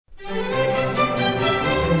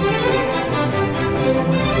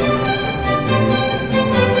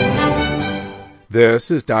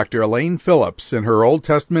This is Dr. Elaine Phillips in her Old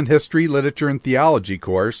Testament History, Literature, and Theology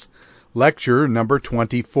course, lecture number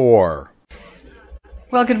 24.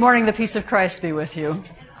 Well, good morning. The peace of Christ be with you.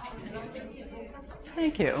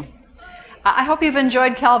 Thank you. I hope you've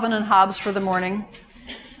enjoyed Calvin and Hobbes for the morning.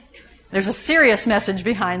 There's a serious message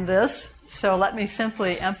behind this, so let me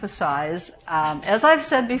simply emphasize. As I've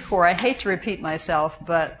said before, I hate to repeat myself,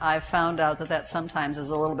 but I've found out that sometimes is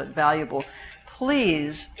a little bit valuable.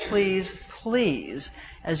 Please, please, please,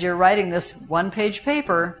 as you're writing this one-page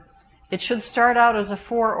paper, it should start out as a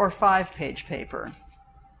 4 or 5-page paper,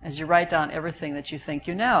 as you write down everything that you think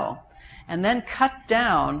you know, and then cut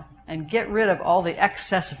down and get rid of all the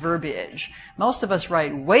excess verbiage. Most of us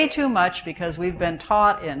write way too much because we've been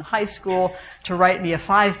taught in high school to write me a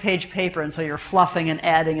 5-page paper, and so you're fluffing and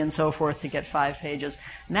adding and so forth to get 5 pages.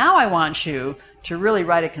 Now I want you to really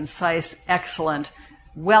write a concise, excellent,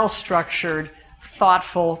 well-structured,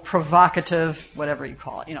 thoughtful, provocative, whatever you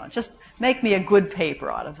call it. Just make me a good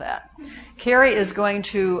paper out of that. Carrie is going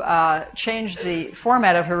to change the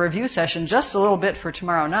format of her review session just a little bit for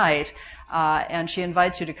tomorrow night, and she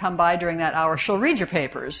invites you to come by during that hour. She'll read your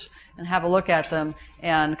papers and have a look at them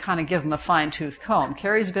and kind of give them a fine-tooth comb.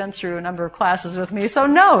 Carrie's been through a number of classes with me, so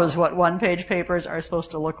knows what one-page papers are supposed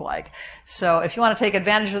to look like. So if you want to take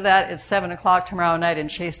advantage of that, it's 7 o'clock tomorrow night in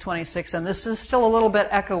Chase 26, and this is still a little bit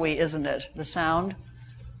echoey, isn't it, the sound?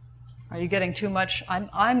 Are you getting too much?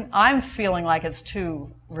 I'm feeling like it's too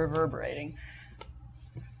reverberating.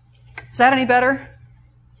 Is that any better?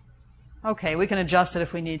 Okay, we can adjust it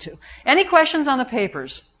if we need to. Any questions on the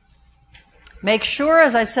papers? Make sure,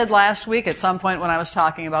 as I said last week at some point when I was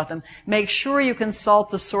talking about them, make sure you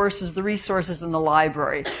consult the sources, the resources in the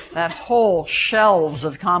library, that whole shelves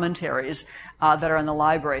of commentaries that are in the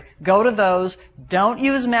library. Go to those. Don't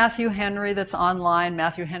use Matthew Henry that's online.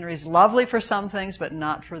 Matthew Henry's lovely for some things, but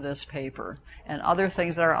not for this paper. And other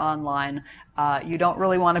things that are online, you don't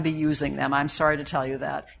really want to be using them. I'm sorry to tell you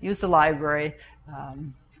that. Use the library.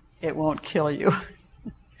 It won't kill you.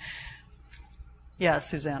 Yes,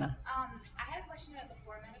 Susanna.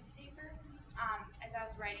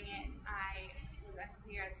 Writing it, I was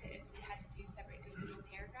unclear as to if we had to do separate individual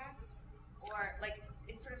paragraphs, or like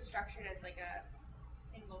it's sort of structured as like a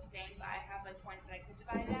single thing, but I have like points that I could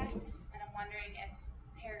divide it as, and I'm wondering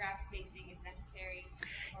if paragraph spacing is necessary.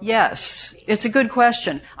 Yes, it's a good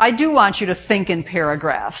question. I do want you to think in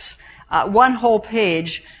paragraphs. One whole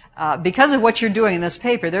page, because of what you're doing in this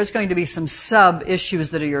paper, there's going to be some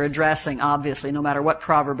sub-issues that you're addressing, obviously, no matter what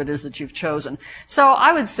proverb it is that you've chosen. So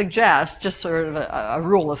I would suggest, just sort of a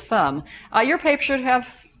rule of thumb, your paper should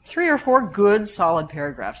have 3 or 4 good, solid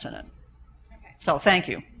paragraphs in it. Okay. So thank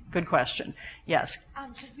you. Good question. Yes?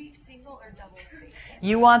 Should we single or double space?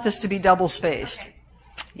 You want this to be double-spaced. Okay.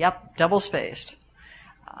 Yep, double-spaced.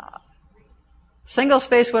 Single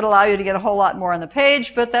space would allow you to get a whole lot more on the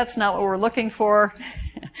page, but that's not what we're looking for.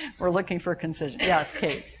 We're looking for concision. Yes,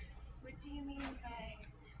 Kate. What do you mean by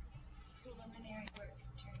preliminary work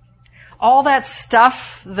turning? All that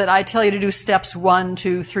stuff that I tell you to do, steps 1,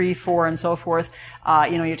 2, 3, 4, and so forth.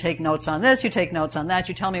 You take notes on this, you take notes on that,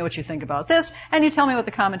 you tell me what you think about this, and you tell me what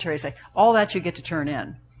the commentaries say. All that you get to turn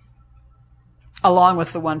in, along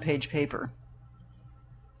with the one-page paper.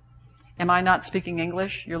 Am I not speaking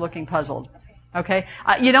English? You're looking puzzled. Okay?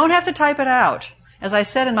 You don't have to type it out. As I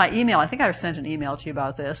said in my email, I think I sent an email to you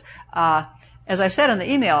about this. As I said in the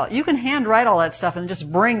email, you can handwrite all that stuff and just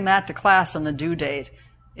bring that to class on the due date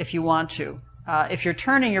if you want to. If you're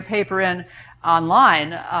turning your paper in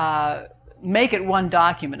online, make it one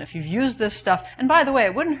document. If you've used this stuff, and by the way,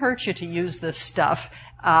 it wouldn't hurt you to use this stuff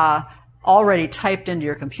already typed into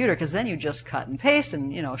your computer, because then you just cut and paste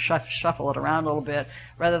and shuffle it around a little bit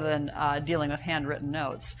rather than dealing with handwritten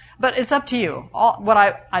notes. But it's up to you. What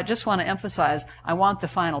I just want to emphasize, I want the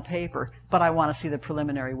final paper, but I want to see the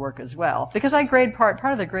preliminary work as well, because I grade part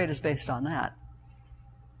of the grade is based on that.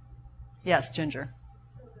 Yes, Ginger.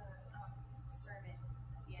 So the sermon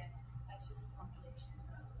at the end, that's just a compilation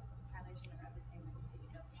of highlighting of everything that we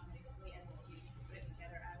take notes on basically, and we put it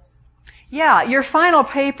together as. Yeah, your final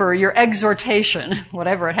paper, your exhortation,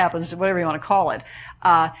 whatever it happens to, whatever you want to call it,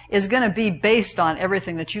 is going to be based on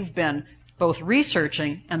everything that you've been both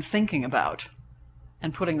researching and thinking about,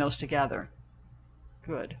 and putting those together.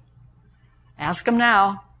 Good. Ask them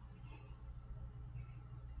now.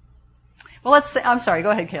 Well, let's say, I'm sorry,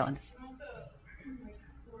 go ahead, Kaylin.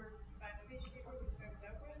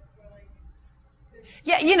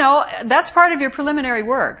 Yeah, that's part of your preliminary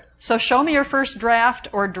work. So show me your first draft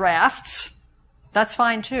or drafts. That's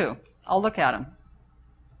fine, too. I'll look at them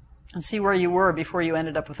and see where you were before you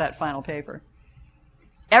ended up with that final paper.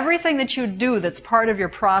 Everything that you do that's part of your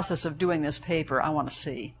process of doing this paper, I want to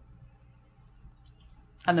see.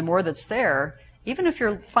 And the more that's there, even if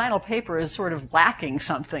your final paper is sort of lacking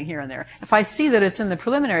something here and there, if I see that it's in the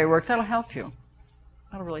preliminary work, that'll help you.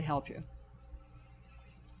 That'll really help you.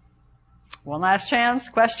 One last chance.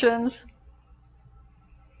 Questions?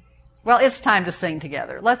 Well, it's time to sing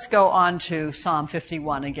together. Let's go on to Psalm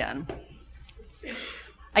 51 again.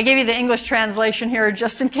 I gave you the English translation here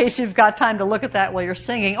just in case you've got time to look at that while you're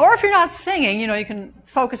singing. Or if you're not singing, you can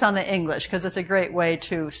focus on the English because it's a great way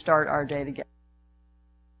to start our day together.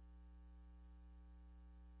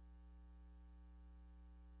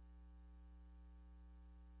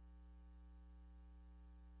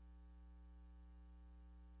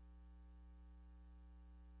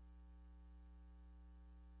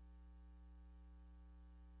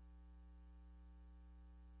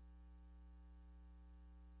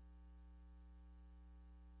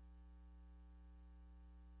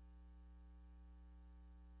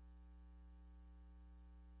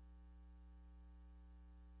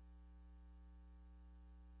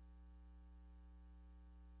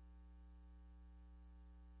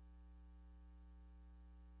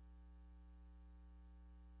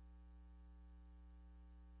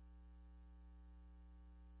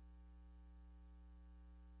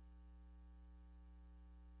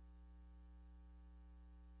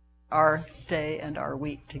 Our day and our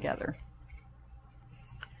week together.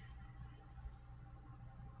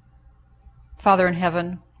 Father in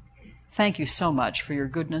heaven, thank you so much for your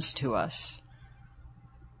goodness to us.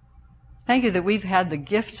 Thank you that we've had the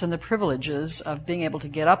gifts and the privileges of being able to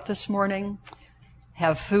get up this morning,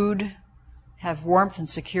 have food, have warmth and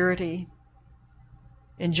security,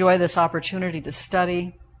 enjoy this opportunity to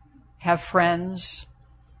study, have friends.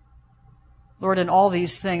 Lord, in all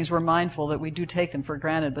these things, we're mindful that we do take them for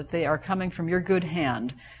granted, but they are coming from your good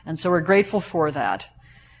hand, and so we're grateful for that.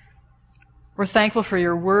 We're thankful for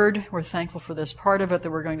your word. We're thankful for this part of it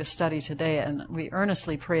that we're going to study today, and we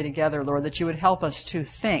earnestly pray together, Lord, that you would help us to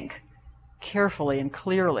think carefully and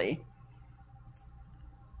clearly.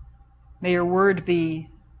 May your word be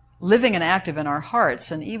living and active in our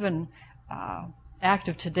hearts, and even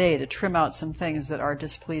active today to trim out some things that are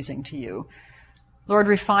displeasing to you. Lord,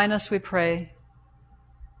 refine us, we pray,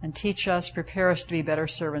 and teach us, prepare us to be better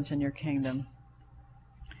servants in your kingdom.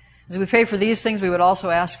 As we pray for these things, we would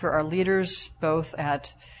also ask for our leaders, both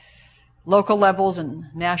at local levels and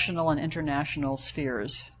national and international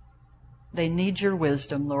spheres. They need your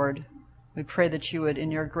wisdom, Lord. We pray that you would,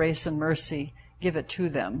 in your grace and mercy, give it to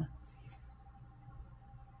them.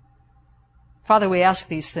 Father, we ask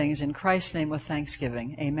these things in Christ's name with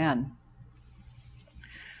thanksgiving. Amen.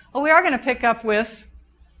 Well, we are going to pick up with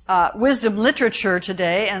wisdom literature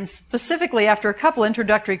today, and specifically after a couple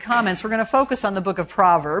introductory comments, we're going to focus on the book of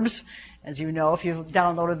Proverbs, as you know if you've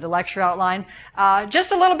downloaded the lecture outline.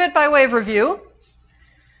 Just a little bit by way of review,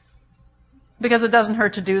 because it doesn't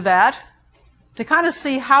hurt to do that, to kind of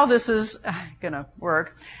see how this is going to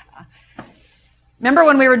work. Remember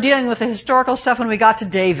when we were dealing with the historical stuff when we got to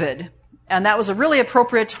David? And that was a really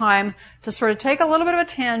appropriate time to sort of take a little bit of a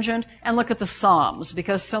tangent and look at the Psalms,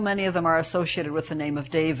 because so many of them are associated with the name of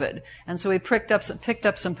David. And so we picked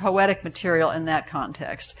up some poetic material in that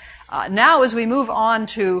context. Now, as we move on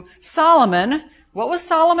to Solomon, what was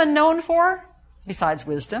Solomon known for, besides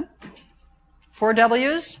wisdom? 4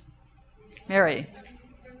 W's? Mary.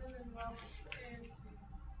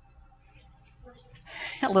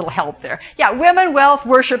 A little help there. Yeah, women, wealth,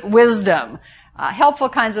 worship, wisdom. Helpful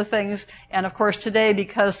kinds of things. And of course today,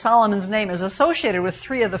 because Solomon's name is associated with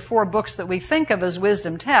 3 of the 4 books that we think of as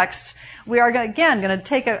wisdom texts, we are again going to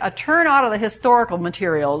take a turn out of the historical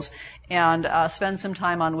materials and spend some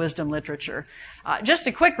time on wisdom literature. Just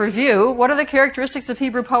a quick review. What are the characteristics of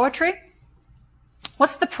Hebrew poetry?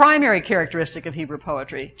 What's the primary characteristic of Hebrew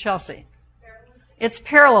poetry? Chelsea? It's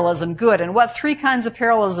parallelism. Good. And what 3 kinds of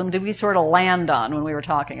parallelism did we sort of land on when we were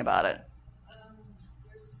talking about it?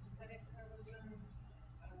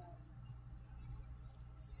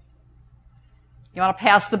 You want to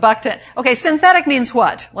pass the buck to... Okay, synthetic means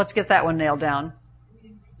what? Let's get that one nailed down. It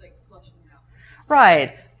means like flushing out.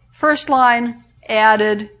 Right. First line,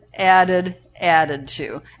 added, added, added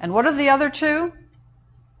to. And what are the other 2?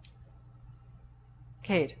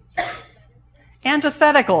 Kate?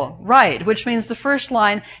 Antithetical, right, which means the first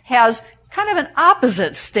line has kind of an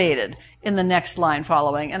opposite stated in the next line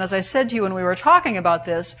following. And as I said to you when we were talking about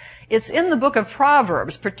this, it's in the book of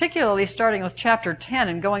Proverbs, particularly starting with chapter 10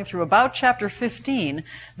 and going through about chapter 15,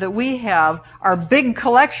 that we have our big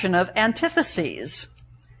collection of antitheses.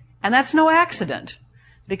 And that's no accident,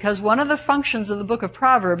 because one of the functions of the book of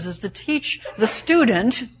Proverbs is to teach the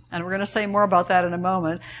student, and we're going to say more about that in a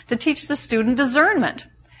moment, to teach the student discernment.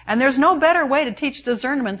 And there's no better way to teach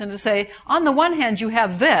discernment than to say, on the one hand you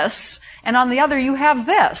have this, and on the other you have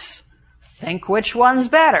this. Think which one's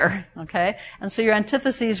better, okay? And so your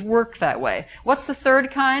antitheses work that way. What's the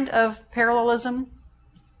third kind of parallelism?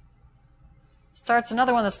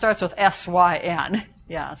 Another one that starts with S-Y-N.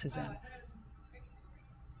 Yeah, Suzanne.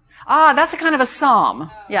 That's a kind of a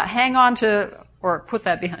psalm. Yeah, hang on to, or put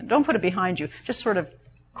that behind. Don't put it behind you. Just sort of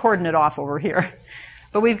cordon it off over here.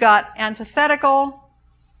 But we've got antithetical.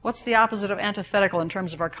 What's the opposite of antithetical in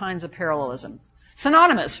terms of our kinds of parallelism?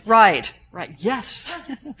 Synonymous. Right. Yes.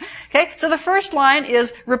 Okay, so the first line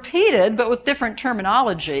is repeated, but with different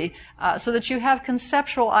terminology, so that you have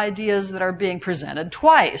conceptual ideas that are being presented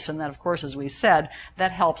twice. And that, of course, as we said,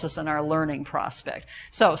 that helps us in our learning prospect.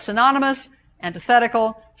 So, synonymous,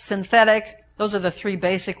 antithetical, synthetic, those are the three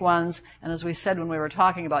basic ones. And as we said when we were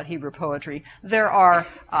talking about Hebrew poetry, there are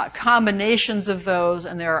combinations of those,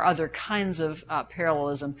 and there are other kinds of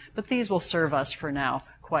parallelism. But these will serve us for now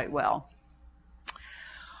quite well.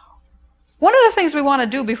 One of the things we want to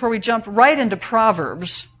do before we jump right into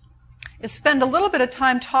Proverbs is spend a little bit of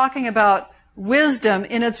time talking about wisdom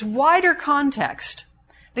in its wider context.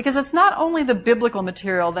 Because it's not only the biblical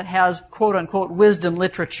material that has quote-unquote wisdom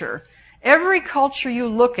literature. Every culture you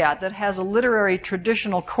look at that has a literary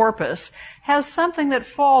traditional corpus has something that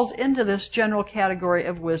falls into this general category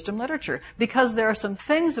of wisdom literature, because there are some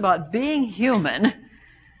things about being human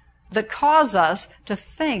that cause us to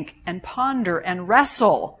think and ponder and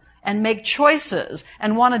wrestle and make choices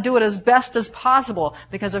and want to do it as best as possible,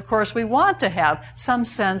 because of course we want to have some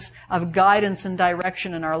sense of guidance and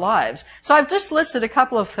direction in our lives. So I've just listed a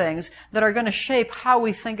couple of things that are going to shape how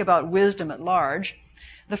we think about wisdom at large.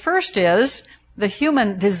 The first is the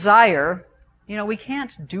human desire. We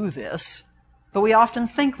can't do this, but we often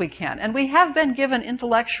think we can. And we have been given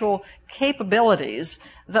intellectual capabilities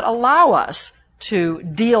that allow us to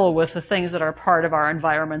deal with the things that are part of our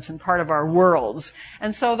environments and part of our worlds.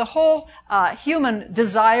 And so the whole human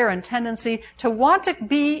desire and tendency to want to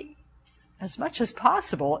be, as much as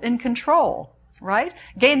possible, in control, right?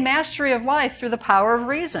 Gain mastery of life through the power of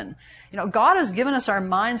reason. God has given us our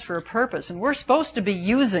minds for a purpose, and we're supposed to be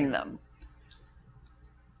using them.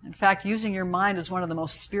 In fact, using your mind is one of the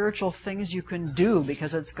most spiritual things you can do,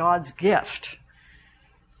 because it's God's gift.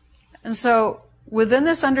 And so, within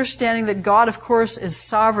this understanding that God, of course, is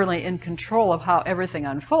sovereignly in control of how everything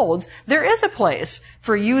unfolds, there is a place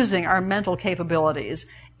for using our mental capabilities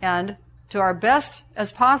and, to our best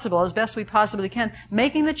as possible, as best we possibly can,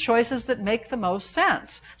 making the choices that make the most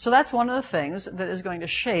sense. So that's one of the things that is going to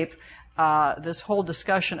shape this whole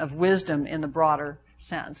discussion of wisdom in the broader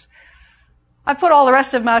sense. I've put all the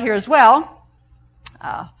rest of them out here as well.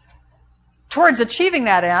 Towards achieving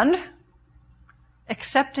that end,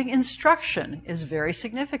 accepting instruction is very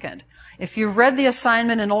significant. If you've read the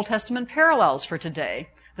assignment in Old Testament parallels for today,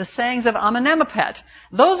 the sayings of Amenemhotep,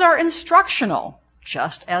 those are instructional,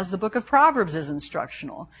 just as the book of Proverbs is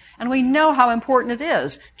instructional. And we know how important it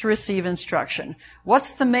is to receive instruction.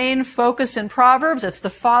 What's the main focus in Proverbs? It's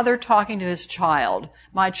the father talking to his child.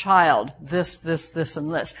 My child, this,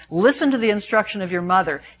 and this. Listen to the instruction of your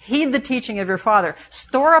mother. Heed the teaching of your father.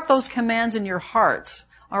 Store up those commands in your hearts.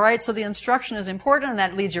 All right, so the instruction is important, and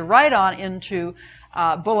that leads you right on into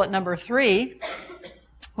bullet number 3,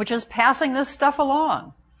 which is passing this stuff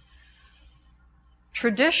along.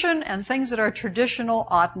 Tradition and things that are traditional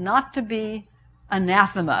ought not to be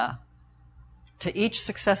anathema to each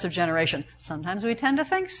successive generation. Sometimes we tend to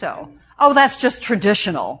think so. Oh, that's just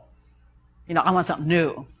traditional. I want something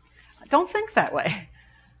new. Don't think that way.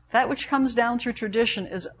 That which comes down through tradition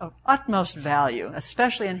is of utmost value,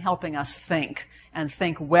 especially in helping us think, and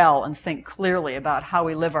think well and think clearly about how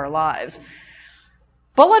we live our lives.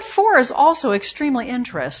 Bullet 4 is also extremely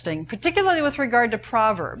interesting, particularly with regard to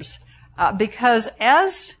Proverbs, because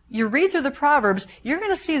as you read through the Proverbs, you're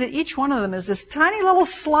going to see that each one of them is this tiny little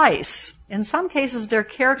slice. In some cases, they're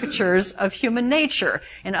caricatures of human nature.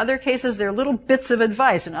 In other cases, they're little bits of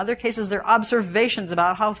advice. In other cases, they're observations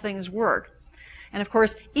about how things work. And of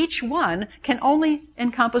course, each one can only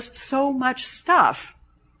encompass so much stuff.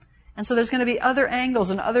 And so there's going to be other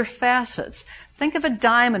angles and other facets. Think of a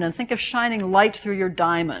diamond and think of shining light through your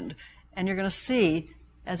diamond. And you're going to see,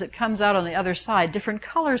 as it comes out on the other side, different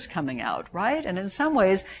colors coming out, right? And in some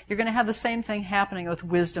ways, you're going to have the same thing happening with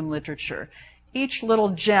wisdom literature. Each little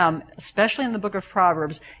gem, especially in the book of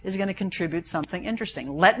Proverbs, is going to contribute something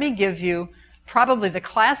interesting. Let me give you probably the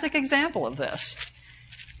classic example of this.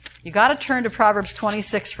 You got to turn to Proverbs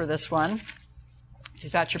 26 for this one. If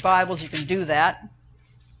you've got your Bibles, you can do that.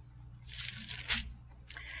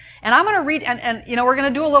 And I'm going to read, and we're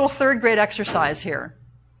going to do a little third grade exercise here.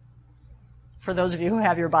 For those of you who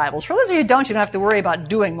have your Bibles. For those of you who don't, you don't have to worry about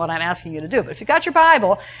doing what I'm asking you to do. But if you've got your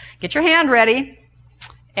Bible, get your hand ready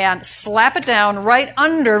and slap it down right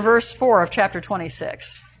under verse 4 of chapter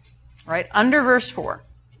 26. Right under verse 4.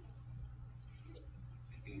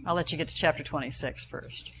 I'll let you get to chapter 26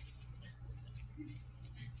 first.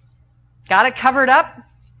 Got it covered up?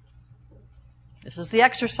 This is the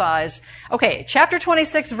exercise. Okay, chapter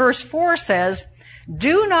 26, verse 4 says,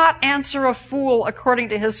 "Do not answer a fool according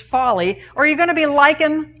to his folly, or you're going to be like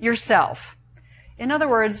him yourself." In other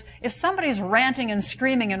words, if somebody's ranting and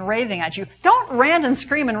screaming and raving at you, don't rant and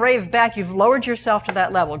scream and rave back. You've lowered yourself to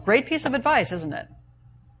that level. Great piece of advice, isn't it?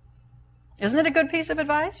 Isn't it a good piece of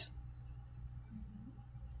advice?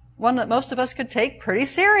 One that most of us could take pretty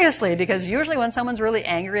seriously, because usually when someone's really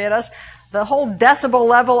angry at us, the whole decibel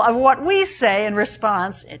level of what we say in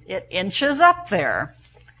response, it inches up there.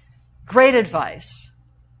 Great advice.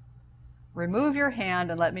 Remove your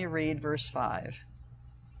hand and let me read verse 5.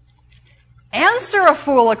 Answer a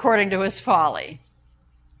fool according to his folly,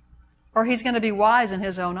 or he's going to be wise in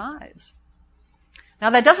his own eyes.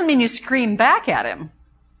 Now that doesn't mean you scream back at him,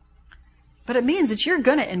 but it means that you're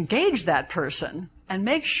going to engage that person and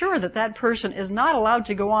make sure that that person is not allowed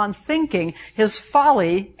to go on thinking his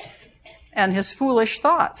folly and his foolish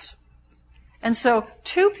thoughts. And so,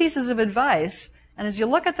 two pieces of advice, and as you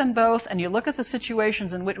look at them both and you look at the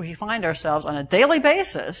situations in which we find ourselves on a daily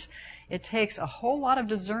basis, it takes a whole lot of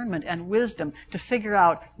discernment and wisdom to figure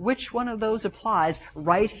out which one of those applies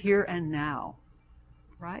right here and now.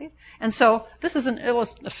 Right? And so this is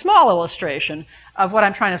a small illustration of what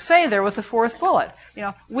I'm trying to say there with the fourth bullet.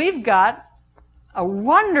 We've got a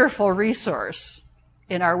wonderful resource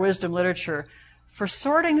in our wisdom literature for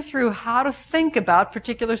sorting through how to think about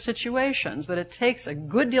particular situations, but it takes a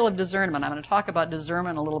good deal of discernment. I'm going to talk about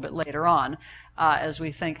discernment a little bit later on as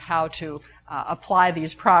we think how to apply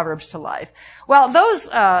these proverbs to life. Well, those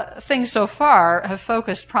things so far have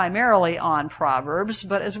focused primarily on Proverbs,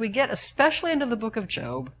 but as we get especially into the book of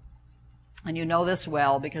Job, and you know this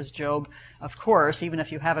well because Job, of course, even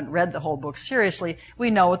if you haven't read the whole book seriously, we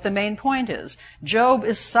know what the main point is. Job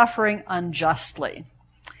is suffering unjustly.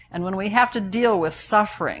 And when we have to deal with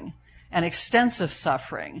suffering, and extensive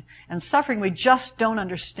suffering, and suffering we just don't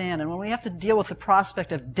understand, and when we have to deal with the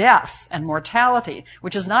prospect of death and mortality,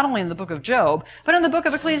 which is not only in the book of Job, but in the book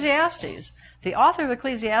of Ecclesiastes, the author of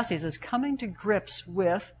Ecclesiastes is coming to grips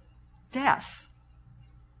with death.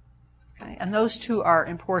 Okay? And those two are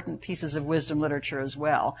important pieces of wisdom literature as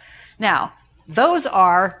well. Now, those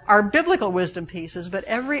are our biblical wisdom pieces, but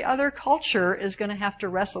every other culture is going to have to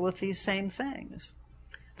wrestle with these same things.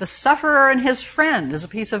 The Sufferer and His Friend is a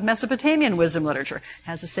piece of Mesopotamian wisdom literature. It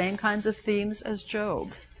has the same kinds of themes as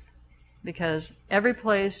Job. Because every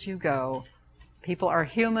place you go, people are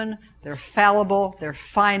human, they're fallible, they're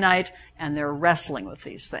finite, and they're wrestling with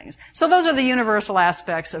these things. So those are the universal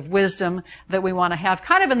aspects of wisdom that we want to have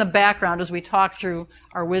kind of in the background as we talk through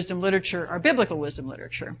our wisdom literature, our biblical wisdom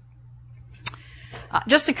literature.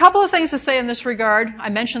 Just a couple of things to say in this regard. I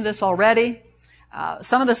mentioned this already.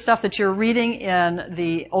 Some of the stuff that you're reading in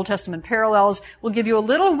the Old Testament parallels will give you a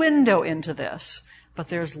little window into this, but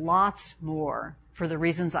there's lots more for the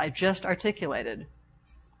reasons I just articulated.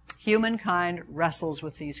 Humankind wrestles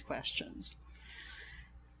with these questions.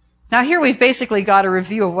 Now here we've basically got a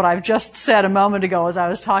review of what I've just said a moment ago as I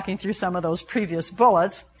was talking through some of those previous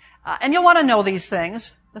bullets. And you'll want to know these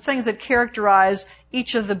things, the things that characterize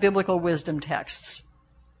each of the biblical wisdom texts.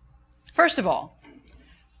 First of all,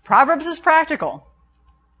 Proverbs is practical.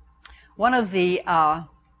 One of the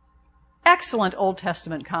excellent Old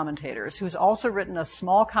Testament commentators, who's also written a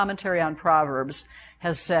small commentary on Proverbs,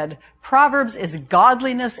 has said, Proverbs is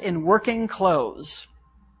godliness in working clothes.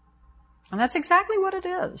 And that's exactly what it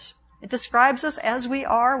is. It describes us as we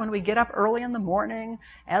are when we get up early in the morning,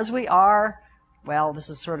 as we are, well, this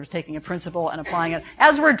is sort of taking a principle and applying it,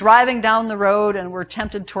 as we're driving down the road and we're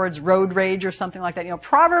tempted towards road rage or something like that.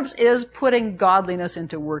 Proverbs is putting godliness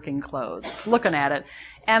into working clothes. It's looking at it.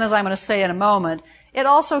 And as I'm going to say in a moment, it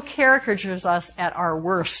also caricatures us at our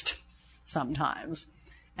worst sometimes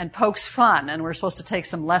and pokes fun, and we're supposed to take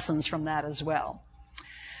some lessons from that as well.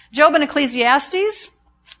 Job and Ecclesiastes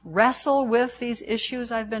wrestle with these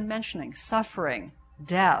issues I've been mentioning, suffering,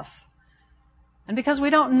 death. And because we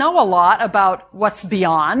don't know a lot about what's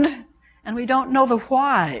beyond, and we don't know the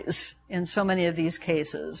whys in so many of these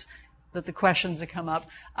cases, that the questions that come up,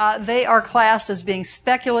 they are classed as being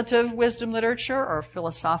speculative wisdom literature or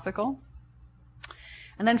philosophical.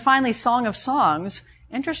 And then finally, Song of Songs,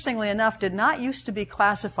 interestingly enough, did not used to be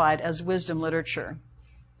classified as wisdom literature.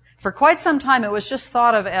 For quite some time, it was just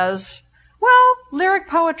thought of as, well, lyric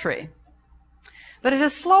poetry. But it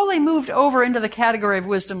has slowly moved over into the category of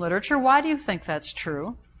wisdom literature. Why do you think that's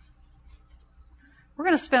true? We're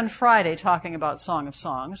going to spend Friday talking about Song of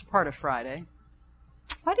Songs, part of Friday.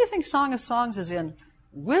 Why do you think Song of Songs is in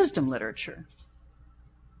wisdom literature?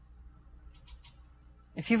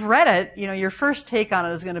 If you've read it, your first take on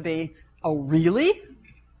it is going to be, oh, really?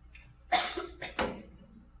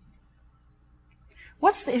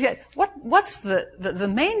 What's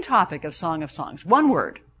the main topic of Song of Songs? One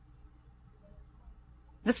word.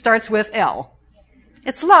 That starts with L.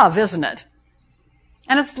 It's love, isn't it?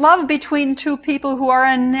 And it's love between two people who are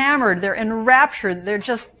enamored, they're enraptured, they're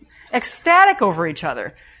just ecstatic over each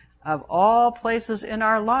other. Of all places in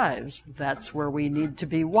our lives, that's where we need to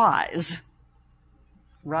be wise.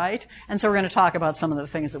 Right? And so we're going to talk about some of the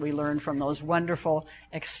things that we learned from those wonderful,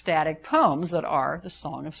 ecstatic poems that are the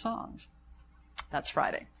Song of Songs. That's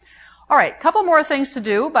Friday. All right, a couple more things to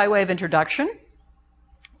do by way of introduction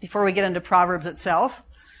before we get into Proverbs itself.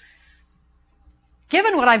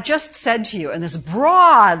 Given what I've just said to you and this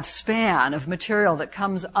broad span of material that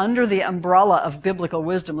comes under the umbrella of biblical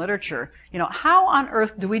wisdom literature, how on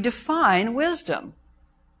earth do we define wisdom?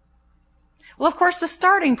 Well, of course, the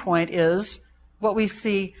starting point is what we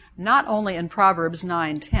see not only in Proverbs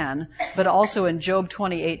 9:10, but also in Job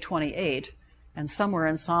 28:28, and somewhere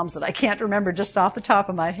in Psalms that I can't remember just off the top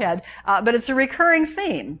of my head, but it's a recurring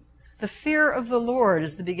theme. The fear of the Lord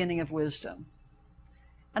is the beginning of wisdom.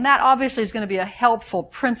 And that obviously is going to be a helpful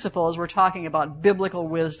principle as we're talking about biblical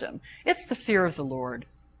wisdom. It's the fear of the Lord.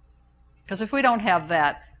 Because if we don't have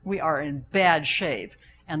that, we are in bad shape.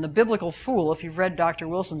 And the biblical fool, if you've read Dr.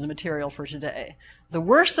 Wilson's material for today, the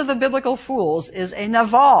worst of the biblical fools is a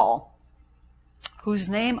Naval, whose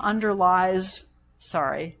name underlies,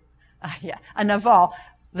 a Naval,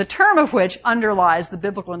 the term of which underlies the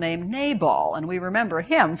biblical name Nabal. And we remember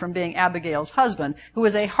him from being Abigail's husband, who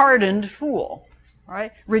was a hardened fool.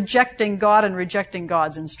 Right? Rejecting God and rejecting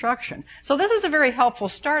God's instruction. So this is a very helpful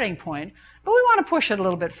starting point, but we want to push it a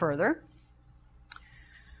little bit further.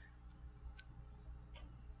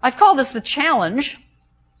 I've called this the challenge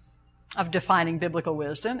of defining biblical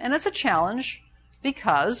wisdom, and it's a challenge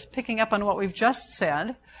because, picking up on what we've just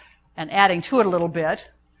said and adding to it a little bit,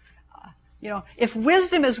 if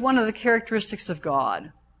wisdom is one of the characteristics of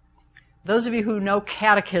God, those of you who know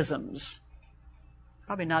catechisms,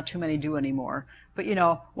 probably not too many do anymore, but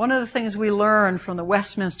one of the things we learn from the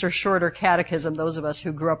Westminster Shorter Catechism, those of us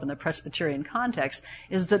who grew up in the Presbyterian context,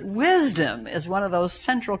 is that wisdom is one of those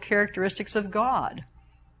central characteristics of God.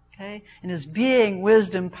 Okay? And his being,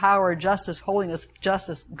 wisdom, power, justice, holiness,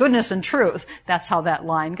 goodness, and truth. That's how that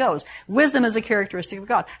line goes. Wisdom is a characteristic of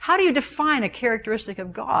God. How do you define a characteristic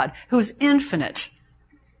of God who's infinite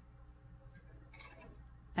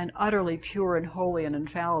and utterly pure and holy and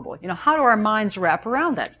infallible? How do our minds wrap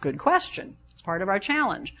around that? Good question. It's part of our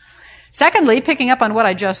challenge. Secondly, picking up on what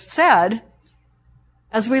I just said,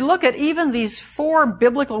 as we look at even these 4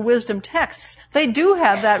 biblical wisdom texts, they do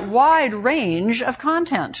have that wide range of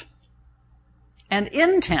content and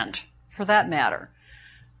intent, for that matter.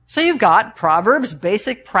 So you've got Proverbs,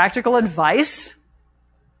 basic practical advice,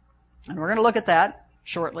 and we're going to look at that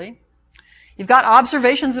shortly. You've got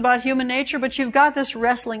observations about human nature, but you've got this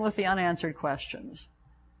wrestling with the unanswered questions.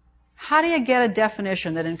 How do you get a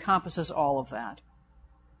definition that encompasses all of that?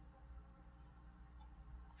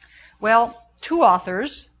 Well, 2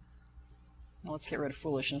 authors. Well, let's get rid of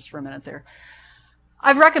foolishness for a minute there.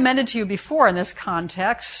 I've recommended to you before in this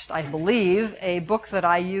context, I believe, a book that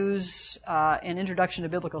I use in Introduction to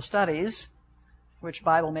Biblical Studies, which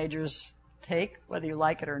Bible majors take, whether you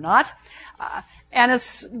like it or not. And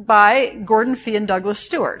it's by Gordon Fee and Douglas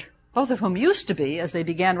Stewart, both of whom used to be, as they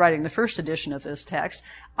began writing the first edition of this text,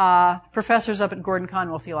 professors up at Gordon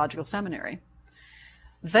Conwell Theological Seminary.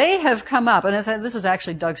 They have come up, and this is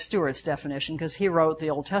actually Doug Stewart's definition, because he wrote the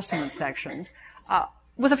Old Testament sections,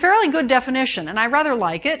 with a fairly good definition, and I rather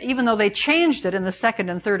like it, even though they changed it in the second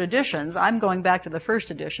and third editions. I'm going back to the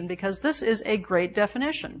first edition, because this is a great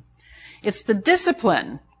definition. It's the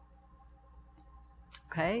discipline.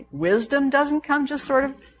 Okay? Wisdom doesn't come just sort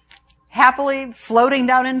of happily floating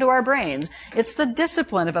down into our brains. It's the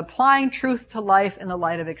discipline of applying truth to life in the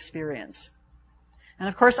light of experience. And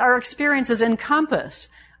of course, our experiences encompass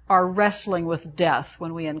our wrestling with death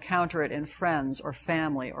when we encounter it in friends or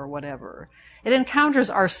family or whatever. It encounters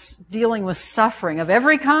our dealing with suffering of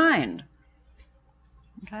every kind.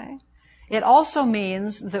 Okay? It also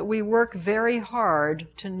means that we work very hard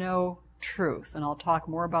to know truth, and I'll talk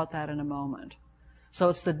more about that in a moment. So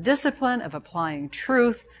it's the discipline of applying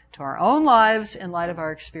truth to our own lives in light of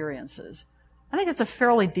our experiences. I think it's a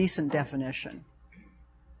fairly decent definition.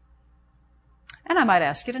 And I might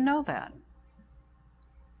ask you to know that.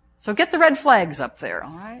 So get the red flags up there,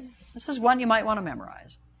 all right? This is one you might want to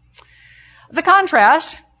memorize. The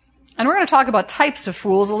contrast, and we're going to talk about types of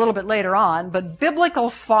fools a little bit later on, but biblical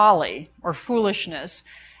folly or foolishness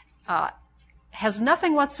has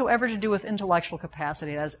nothing whatsoever to do with intellectual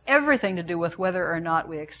capacity. It has everything to do with whether or not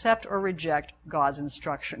we accept or reject God's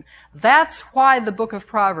instruction. That's why the book of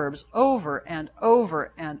Proverbs over and over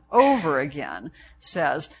and over again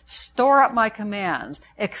says, store up my commands,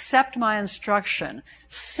 accept my instruction,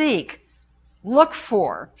 seek, look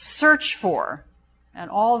for, search for. And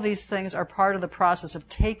all of these things are part of the process of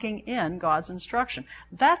taking in God's instruction.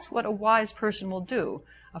 That's what a wise person will do.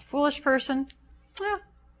 A foolish person,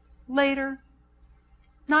 later.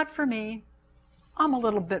 Not for me. I'm a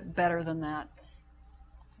little bit better than that.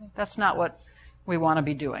 That's not what we want to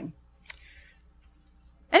be doing.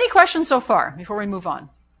 Any questions so far before we move on?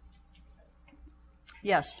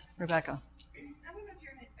 Yes, Rebecca. I don't know if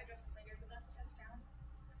you're going to address this later, but that's what I've found.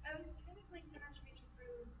 I was kind of like when I was reading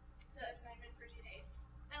through the assignment for today,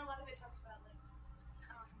 and a lot of it talks about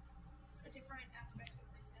a different aspects of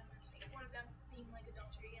wisdom, like one of them being like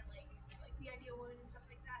adultery and like the ideal woman and stuff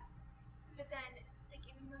like that. But then, like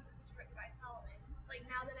even though this is written by Solomon, like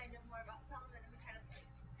now that I know more about Solomon, I'm kind of like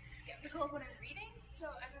skeptical of what I'm reading. So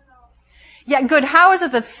I don't know. Yeah, good. How is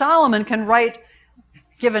it that Solomon can write,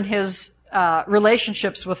 given his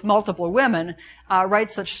relationships with multiple women, write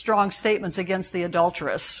such strong statements against the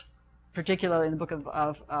adulteress, particularly in the book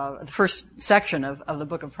of the first section of the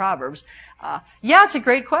book of Proverbs? Yeah, it's a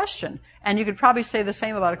great question. And you could probably say the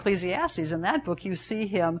same about Ecclesiastes. In that book, you see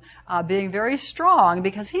him being very strong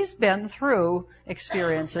because he's been through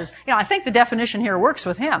experiences. I think the definition here works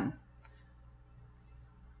with him.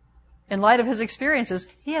 In light of his experiences,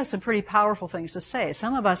 he has some pretty powerful things to say.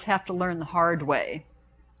 Some of us have to learn the hard way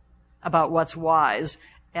about what's wise,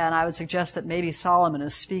 and I would suggest that maybe Solomon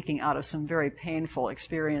is speaking out of some very painful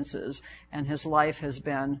experiences, and his life has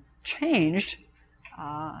been changed,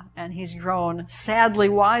 and he's grown sadly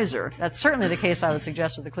wiser. That's certainly the case, I would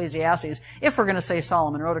suggest, with Ecclesiastes. If we're going to say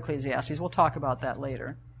Solomon wrote Ecclesiastes, we'll talk about that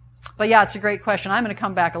later. But yeah, it's a great question. I'm going to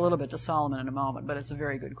come back a little bit to Solomon in a moment, but it's a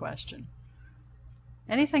very good question.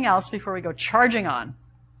 Anything else before we go charging on?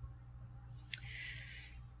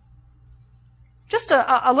 Just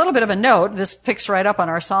a little bit of a note. This picks right up on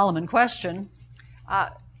our Solomon question.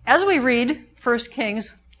 As we read 1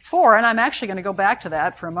 Kings 4, and I'm actually going to go back to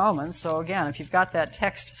that for a moment. So again, if you've got that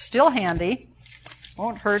text still handy,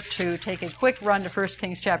 won't hurt to take a quick run to 1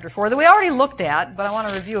 Kings chapter 4 that we already looked at, but I want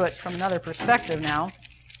to review it from another perspective now.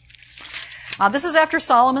 This is after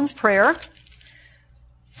Solomon's prayer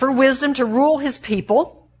for wisdom to rule his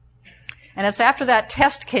people. And it's after that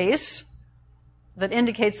test case that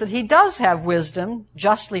indicates that he does have wisdom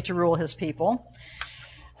justly to rule his people.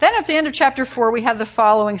 Then at the end of chapter 4, we have the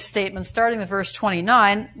following statement, starting with verse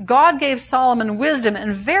 29. God gave Solomon wisdom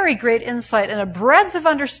and very great insight and a breadth of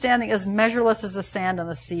understanding as measureless as the sand on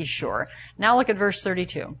the seashore. Now look at verse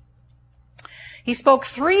 32. He spoke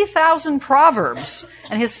 3,000 proverbs,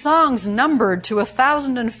 and his songs numbered to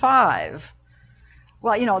 1,005.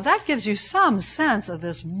 Well, that gives you some sense of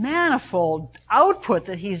this manifold output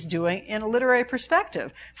that he's doing in a literary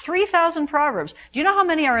perspective. 3,000 proverbs. Do you know how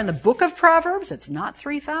many are in the book of Proverbs? It's not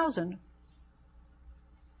 3,000.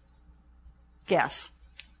 Guess.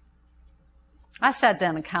 I sat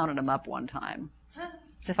down and counted them up one time,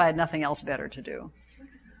 as if I had nothing else better to do.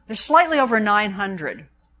 There's slightly over 900.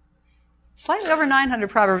 Slightly over 900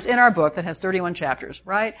 proverbs in our book that has 31 chapters,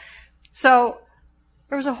 right? So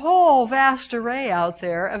there was a whole vast array out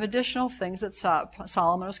there of additional things that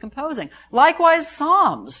Solomon was composing. Likewise,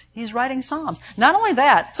 Psalms. He's writing Psalms. Not only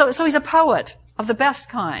that, so he's a poet of the best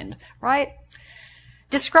kind, right?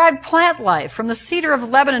 Described plant life, from the cedar of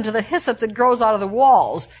Lebanon to the hyssop that grows out of the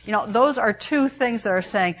walls. Those are two things that are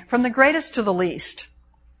saying from the greatest to the least.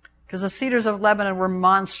 Because the cedars of Lebanon were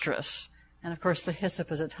monstrous. And of course, the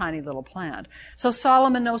hyssop is a tiny little plant. So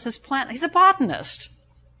Solomon knows his plant. He's a botanist.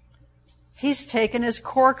 He's taken his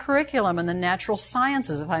core curriculum in the natural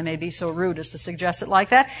sciences, if I may be so rude as to suggest it like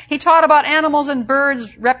that. He taught about animals and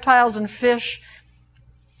birds, reptiles and fish.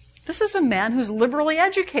 This is a man who's liberally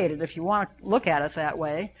educated, if you want to look at it that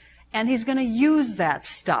way, and he's going to use that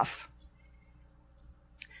stuff.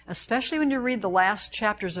 Especially when you read the last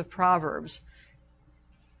chapters of Proverbs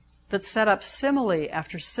that set up simile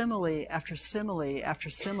after simile after simile after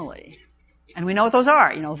simile. And we know what those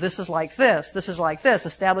are. This is like this is like this,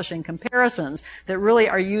 establishing comparisons that really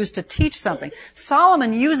are used to teach something.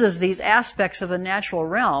 Solomon uses these aspects of the natural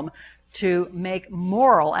realm to make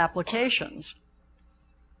moral applications.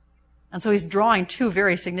 And so he's drawing two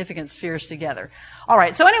very significant spheres together. All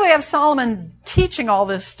right, so anyway, I have Solomon teaching all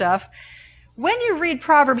this stuff. When you read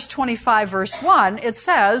Proverbs 25, verse 1, it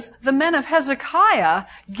says, the men of Hezekiah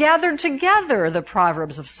gathered together the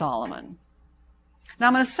Proverbs of Solomon. Now,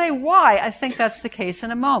 I'm going to say why I think that's the case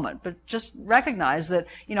in a moment, but just recognize that,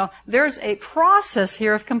 there's a process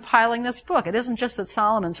here of compiling this book. It isn't just that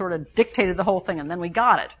Solomon sort of dictated the whole thing and then we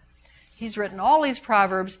got it. He's written all these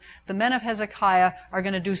Proverbs. The men of Hezekiah are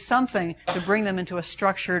going to do something to bring them into a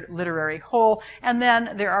structured literary whole. And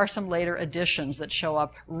then there are some later additions that show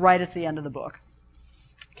up right at the end of the book.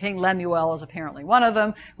 King Lemuel is apparently one of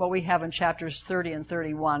them. What we have in chapters 30 and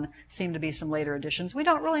 31 seem to be some later additions. We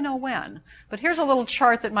don't really know when. But here's a little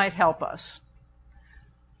chart that might help us.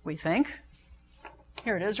 We think.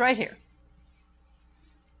 Here it is right here.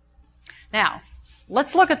 Now,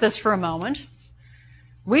 let's look at this for a moment.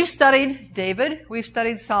 We've studied David. We've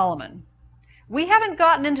studied Solomon. We haven't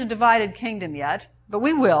gotten into divided kingdom yet, but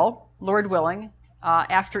we will, Lord willing,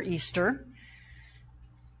 after Easter.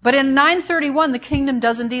 But in 931, the kingdom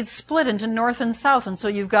does indeed split into north and south, and so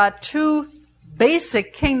you've got two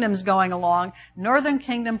basic kingdoms going along. Northern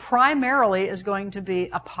kingdom primarily is going to be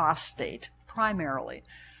apostate, primarily.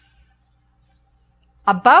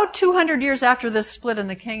 About 200 years after this split in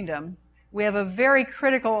the kingdom, we have a very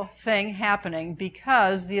critical thing happening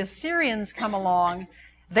because the Assyrians come along,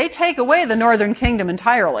 they take away the northern kingdom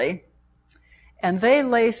entirely, and they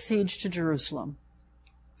lay siege to Jerusalem.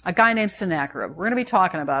 A guy named Sennacherib. We're going to be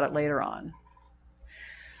talking about it later on.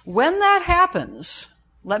 When that happens,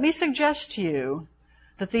 let me suggest to you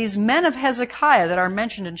that these men of Hezekiah that are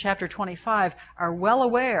mentioned in chapter 25 are well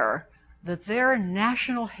aware that their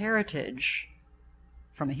national heritage,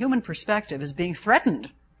 from a human perspective, is being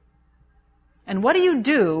threatened. And what do you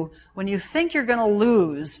do when you think you're going to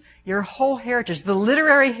lose your whole heritage, the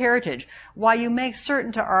literary heritage? Why, you make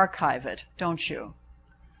certain to archive it, don't you?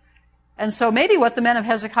 And so maybe what the men of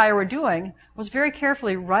Hezekiah were doing was very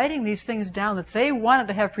carefully writing these things down that they wanted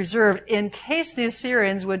to have preserved in case the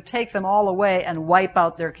Assyrians would take them all away and wipe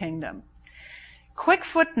out their kingdom. Quick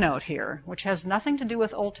footnote here, which has nothing to do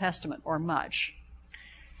with Old Testament or much.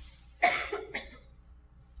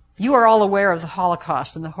 You are all aware of the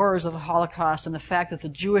Holocaust and the horrors of the Holocaust and the fact that the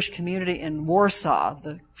Jewish community in Warsaw,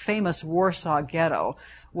 the famous Warsaw Ghetto,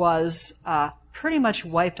 was pretty much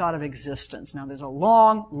wiped out of existence. Now, there's a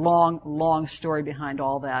long story behind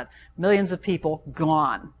all that. Millions of people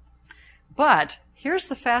gone. But here's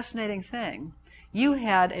the fascinating thing. You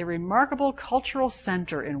had a remarkable cultural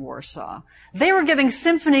center in Warsaw. They were giving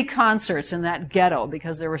symphony concerts in that ghetto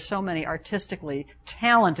because there were so many artistically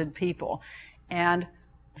talented people. And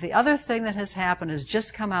the other thing that has happened has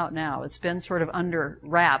just come out now. It's been sort of under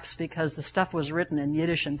wraps because the stuff was written in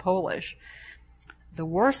Yiddish and Polish. The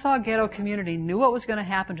Warsaw Ghetto community knew what was going to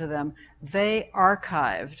happen to them. They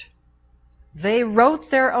archived. They wrote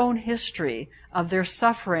their own history of their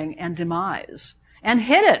suffering and demise and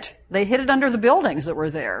hid it. They hid it under the buildings that were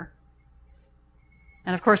there.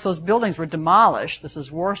 And of course, those buildings were demolished. This is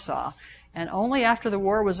Warsaw. And only after the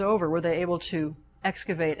war was over were they able to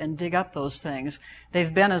excavate and dig up those things.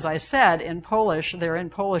 They've been, as I said, in Polish. They're in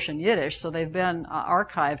Polish and Yiddish, so they've been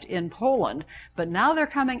archived in Poland. But now they're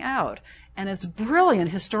coming out. And it's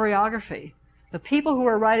brilliant historiography. The people who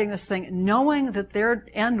are writing this thing, knowing that their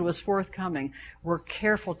end was forthcoming, were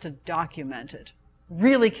careful to document it.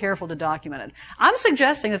 Really careful to document it. I'm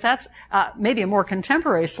suggesting that that's maybe a more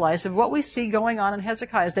contemporary slice of what we see going on in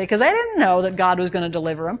Hezekiah's day, because they didn't know that God was going to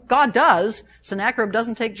deliver him. God does. Sennacherib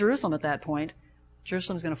doesn't take Jerusalem at that point.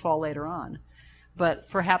 Jerusalem's going to fall later on. But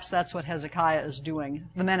perhaps that's what Hezekiah is doing,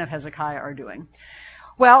 the men of Hezekiah are doing.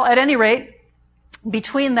 Well, at any rate,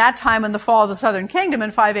 between that time and the fall of the southern kingdom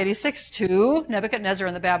in 586 to Nebuchadnezzar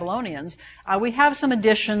and the Babylonians, we have some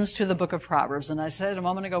additions to the book of Proverbs. And I said a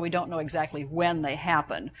moment ago, we don't know exactly when they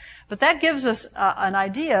happened. But that gives us an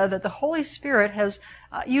idea that the Holy Spirit has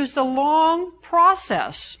used a long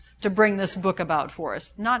process to bring this book about for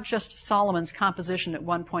us, not just Solomon's composition at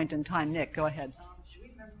one point in time. Nick, go ahead.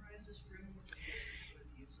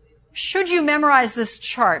 Should you memorize this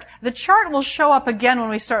chart? The chart will show up again when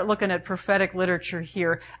we start looking at prophetic literature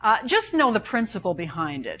here. Just know the principle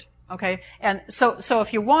behind it, okay? And so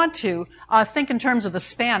if you want to, think in terms of the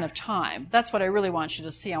span of time. That's what I really want you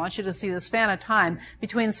to see. I want you to see the span of time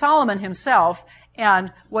between Solomon himself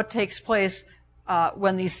and what takes place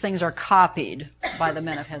when these things are copied by the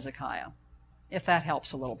men of Hezekiah, if that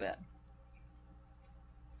helps a little bit.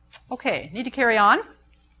 Okay, need to carry on.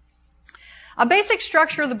 A basic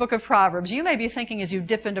structure of the book of Proverbs. You may be thinking as you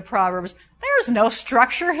dip into Proverbs, there's no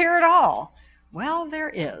structure here at all. Well,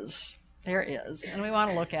 there is. There is. And we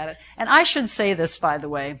want to look at it. And I should say this, by the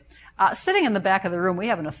way. Sitting in the back of the room, we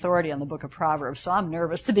have an authority on the book of Proverbs, so I'm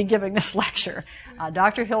nervous to be giving this lecture.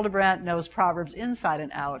 Dr. Hildebrandt knows Proverbs inside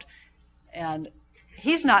and out, and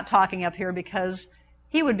he's not talking up here because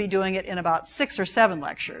he would be doing it in about 6 or 7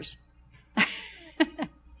 lectures.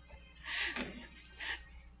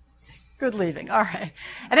 Good leaving. All right.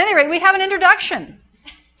 At any rate, we have an introduction.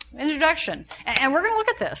 And we're going to look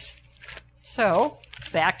at this. So,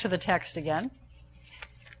 back to the text again.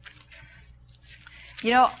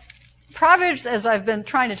 You know, Proverbs, as I've been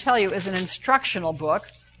trying to tell you, is an instructional book.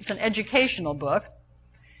 It's an educational book.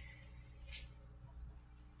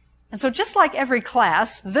 And so just like every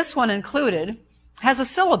class, this one included, has a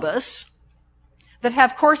syllabus that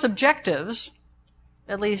have course objectives.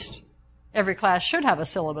 At least every class should have a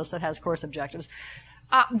syllabus that has course objectives.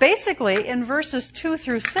 Basically, in verses 2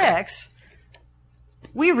 through 6,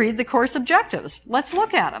 we read the course objectives. Let's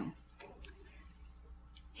look at them.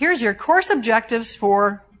 Here's your course objectives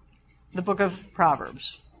for the book of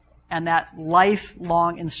Proverbs and that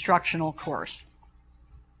lifelong instructional course.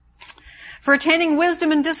 For attaining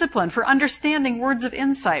wisdom and discipline, for understanding words of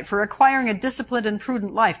insight, for acquiring a disciplined and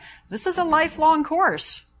prudent life. This is a lifelong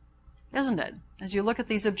course, isn't it? As you look at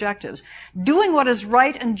these objectives. Doing what is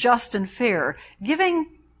right and just and fair. Giving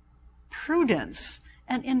prudence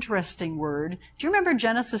an interesting word. Do you remember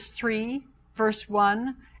Genesis 3, verse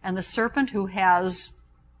 1? And the serpent who has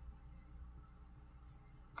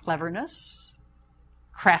cleverness,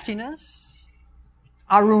 craftiness,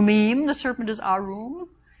 arumim, the serpent is arum.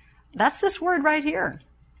 That's this word right here,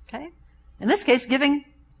 okay? In this case, giving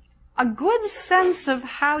a good sense of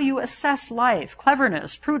how you assess life,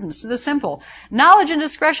 cleverness, prudence to the simple, knowledge and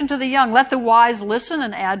discretion to the young. Let the wise listen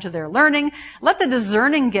and add to their learning. Let the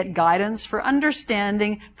discerning get guidance for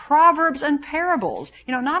understanding proverbs and parables.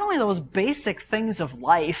 You know, not only those basic things of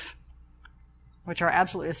life, which are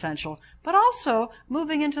absolutely essential, but also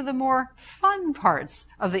moving into the more fun parts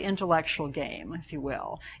of the intellectual game, if you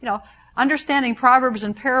will. You know, understanding proverbs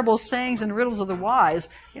and parables, sayings and riddles of the wise.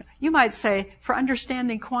 You might say, for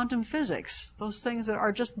understanding quantum physics, those things that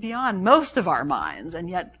are just beyond most of our minds, and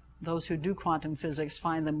yet those who do quantum physics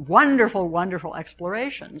find them wonderful, wonderful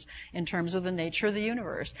explorations in terms of the nature of the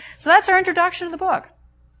universe. So that's our introduction to the book.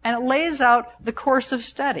 And it lays out the course of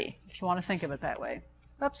study, if you want to think of it that way.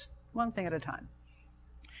 Oops, one thing at a time.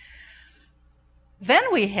 Then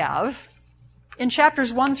we have, in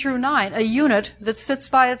chapters 1 through 9, a unit that sits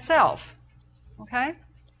by itself. Okay?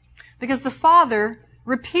 Because the Father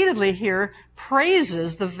repeatedly here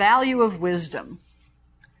praises the value of wisdom.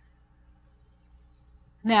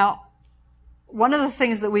 Now, one of the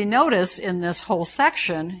things that we notice in this whole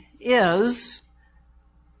section is,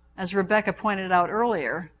 as Rebecca pointed out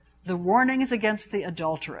earlier, the warnings against the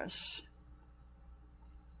adulteress.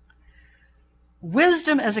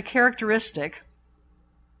 Wisdom as a characteristic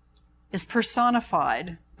is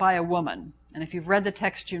personified by a woman. And if you've read the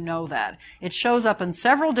text, you know that. It shows up in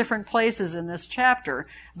several different places in this chapter,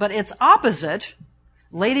 but its opposite,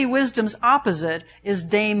 Lady Wisdom's opposite, is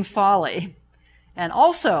Dame Folly. And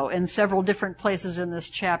also in several different places in this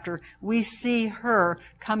chapter, we see her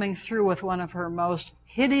coming through with one of her most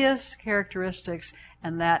hideous characteristics,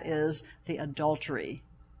 and that is the adultery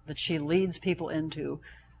that she leads people into,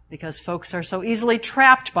 because folks are so easily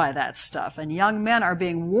trapped by that stuff. And young men are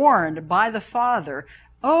being warned by the Father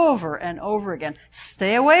over and over again.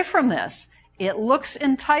 Stay away from this. It looks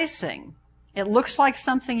enticing. It looks like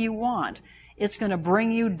something you want. It's going to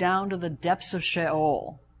bring you down to the depths of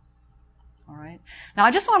Sheol. All right. Now,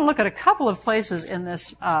 I just want to look at a couple of places in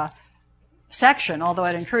this section, although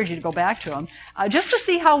I'd encourage you to go back to them, just to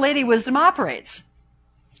see how Lady Wisdom operates.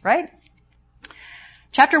 Right?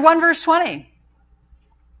 Chapter 1, verse 20.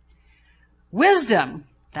 Wisdom,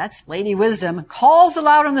 that's Lady Wisdom, calls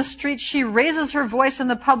aloud on the streets. She raises her voice in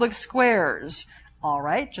the public squares. All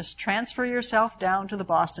right, just transfer yourself down to the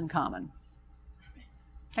Boston Common.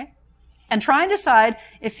 Okay? And try and decide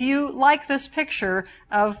if you like this picture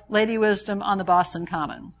of Lady Wisdom on the Boston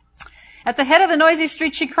Common. At the head of the noisy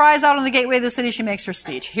street, she cries out on the gateway of the city. She makes her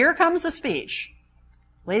speech. Here comes the speech.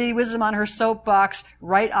 Lady Wisdom on her soapbox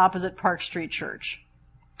right opposite Park Street Church.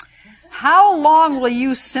 How long will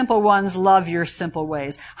you simple ones love your simple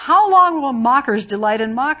ways? How long will mockers delight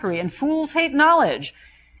in mockery and fools hate knowledge?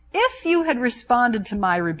 If you had responded to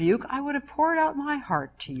my rebuke, I would have poured out my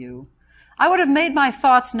heart to you. I would have made my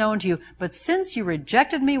thoughts known to you. But since you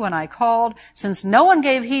rejected me when I called, since no one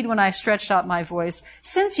gave heed when I stretched out my voice,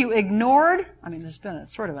 since you ignored, there's been a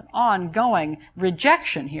sort of an ongoing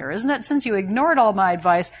rejection here, isn't it? Since you ignored all my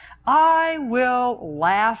advice, I will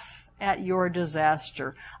laugh at your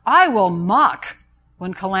disaster. I will mock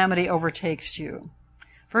when calamity overtakes you.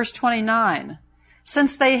 Verse 29.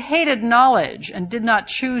 Since they hated knowledge and did not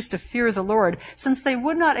choose to fear the Lord, since they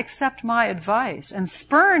would not accept my advice and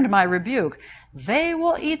spurned my rebuke, they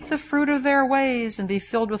will eat the fruit of their ways and be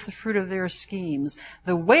filled with the fruit of their schemes.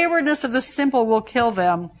 The waywardness of the simple will kill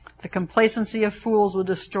them. The complacency of fools will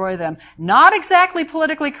destroy them. Not exactly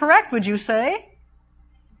politically correct, would you say?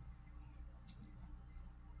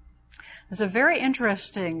 There's a very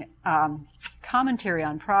interesting commentary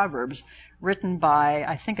on Proverbs written by,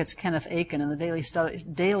 I think it's Kenneth Aiken in the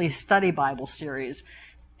Daily Study Bible series.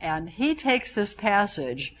 And he takes this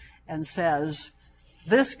passage and says,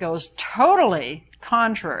 this goes totally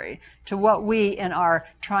contrary to what we in our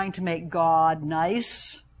trying to make God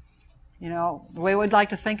nice, the way we'd like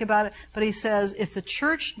to think about it. But he says, if the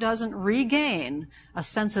church doesn't regain a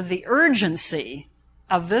sense of the urgency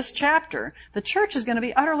of this chapter, the church is going to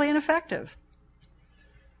be utterly ineffective.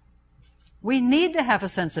 We need to have a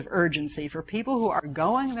sense of urgency for people who are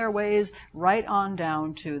going their ways right on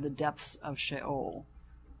down to the depths of Sheol.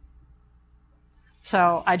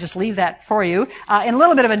 So I just leave that for you. In a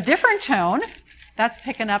little bit of a different tone, that's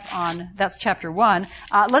chapter 1.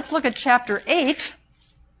 Let's look at chapter 8,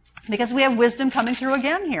 because we have wisdom coming through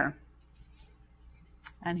again here.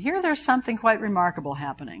 And here there's something quite remarkable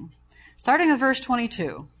happening. Starting with verse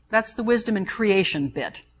 22. That's the wisdom in creation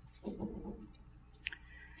bit.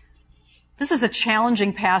 This is a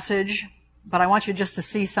challenging passage, but I want you just to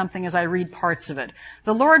see something as I read parts of it.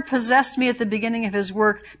 The Lord possessed me at the beginning of his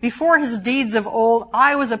work. Before his deeds of old,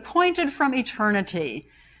 I was appointed from eternity.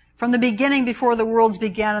 From the beginning, before the worlds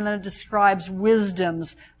began, and then it describes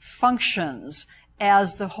wisdom's functions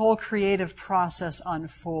as the whole creative process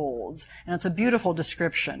unfolds. And it's a beautiful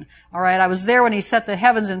description. All right, I was there when he set the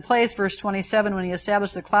heavens in place, verse 27, when he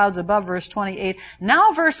established the clouds above, verse 28.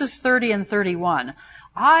 Now verses 30 and 31.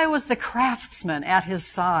 I was the craftsman at his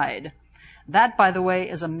side. That, by the way,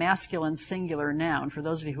 is a masculine singular noun for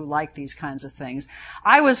those of you who like these kinds of things.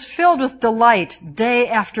 I was filled with delight day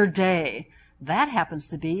after day. That happens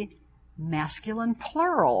to be masculine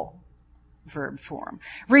plural verb form.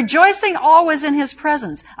 Rejoicing always in his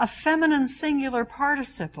presence, a feminine singular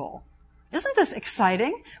participle. Isn't this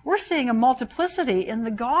exciting? We're seeing a multiplicity in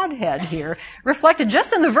the Godhead here, reflected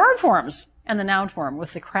just in the verb forms and the noun form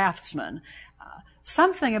with the craftsman.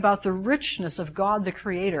 Something about the richness of God the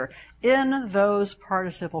Creator in those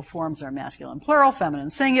participle forms are masculine plural,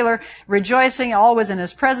 feminine singular, rejoicing always in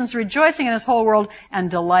his presence, rejoicing in his whole world,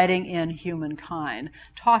 and delighting in humankind.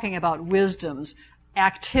 Talking about wisdom's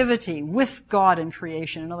activity with God in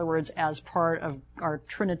creation, in other words, as part of our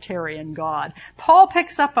Trinitarian God. Paul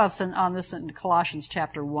picks up on this in Colossians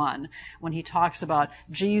chapter 1, when he talks about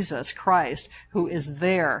Jesus Christ, who is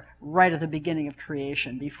there right at the beginning of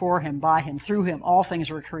creation. Before him, by him, through him, all things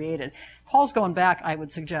were created. Paul's going back, I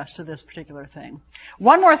would suggest, to this particular thing.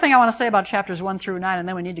 One more thing I want to say about chapters 1 through 9, and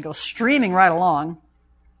then we need to go streaming right along.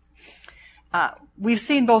 We've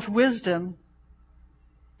seen both wisdom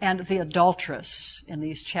and the adulteress in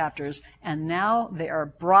these chapters, and now they are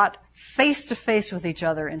brought face to face with each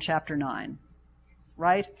other in chapter 9.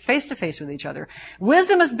 Right? Face to face with each other.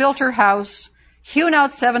 Wisdom has built her house, hewn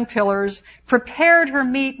out 7 pillars, prepared her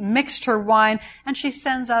meat, mixed her wine, and she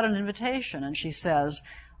sends out an invitation, and she says,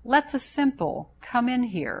 let the simple come in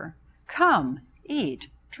here. Come, eat,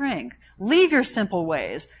 drink, leave your simple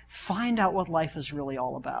ways, find out what life is really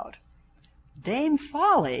all about. Dame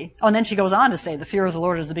Folly, and then she goes on to say, the fear of the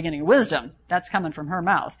Lord is the beginning of wisdom. That's coming from her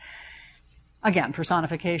mouth. Again,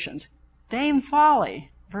 personifications. Dame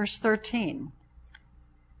Folly, verse 13.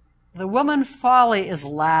 The woman Folly is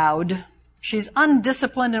loud. She's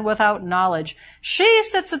undisciplined and without knowledge. She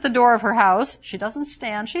sits at the door of her house. She doesn't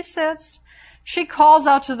stand, she sits. She calls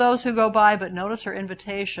out to those who go by, but notice her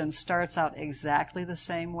invitation starts out exactly the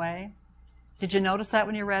same way. Did you notice that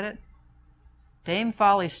when you read it? Dame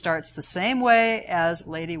Folly starts the same way as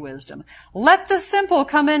Lady Wisdom. Let the simple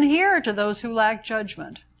come in here to those who lack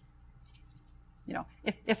judgment.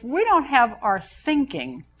 If we don't have our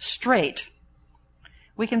thinking straight,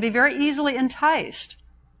 we can be very easily enticed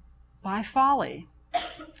by folly,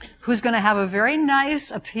 who's going to have a very nice,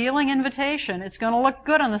 appealing invitation. It's going to look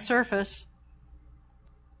good on the surface.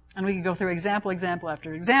 And we can go through example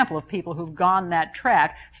after example of people who've gone that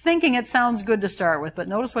track, thinking it sounds good to start with. But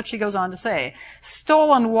notice what she goes on to say.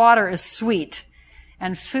 Stolen water is sweet,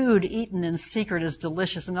 and food eaten in secret is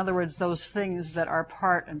delicious. In other words, those things that are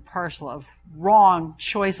part and parcel of wrong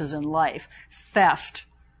choices in life. Theft,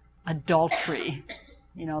 adultery.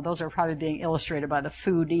 Those are probably being illustrated by the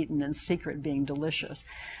food eaten in secret being delicious.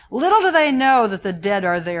 Little do they know that the dead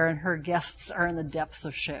are there and her guests are in the depths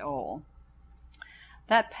of Sheol.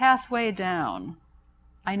 That pathway down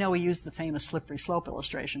I know we use the famous slippery slope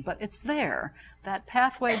illustration, but it's there. That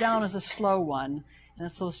pathway down is a slow one, and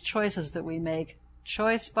it's those choices that we make,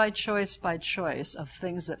 choice by choice by choice, of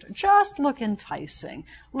things that just look enticing,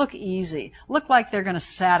 look easy, look like they're going to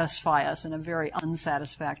satisfy us in a very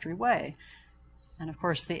unsatisfactory way. And of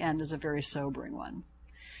course, the end is a very sobering one.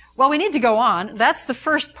 Well, we need to go on. That's the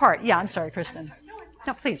first part. Yeah, I'm sorry, Kristen.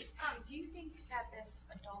 No, please. Do you think that this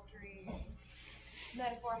adultery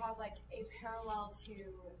metaphor has like a parallel to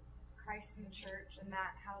Christ in the church, and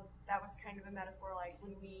that how that was kind of a metaphor, like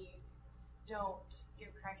when we don't give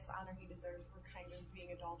Christ the honor he deserves, we're kind of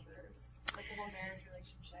being adulterers, like the whole marriage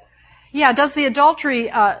relationship? Yeah, does the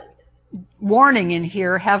adultery warning in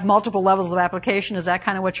here have multiple levels of application? Is that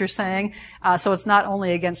kind of what you're saying? So it's not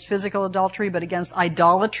only against physical adultery, but against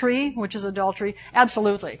idolatry, which is adultery?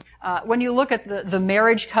 Absolutely. When you look at the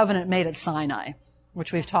marriage covenant made at Sinai,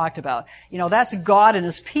 which we've talked about, that's God and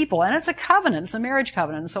his people, and it's a covenant, it's a marriage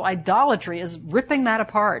covenant, and so idolatry is ripping that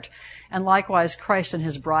apart. And likewise, Christ and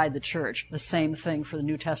his bride, the church, the same thing for the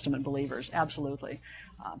New Testament believers, absolutely.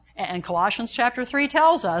 And Colossians chapter 3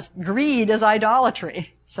 tells us greed is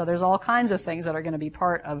idolatry. So there's all kinds of things that are going to be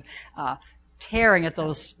part of tearing at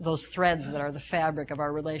those threads that are the fabric of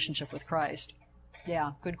our relationship with Christ.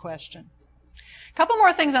 Yeah, good question. A couple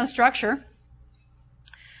more things on structure.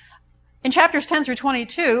 In chapters 10 through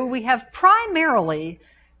 22, we have primarily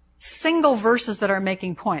single verses that are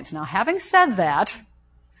making points. Now, having said that,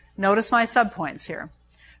 notice my subpoints here.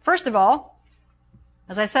 First of all,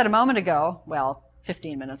 as I said a moment ago,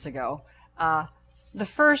 15 minutes ago, the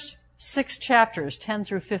first 6 chapters, 10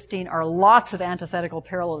 through 15, are lots of antithetical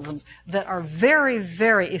parallelisms that are very,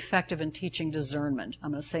 very effective in teaching discernment.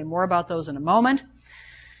 I'm going to say more about those in a moment.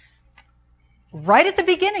 Right at the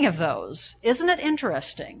beginning of those, isn't it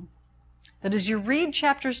interesting that as you read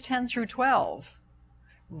chapters 10 through 12,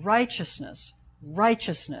 righteousness,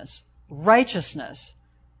 righteousness, righteousness,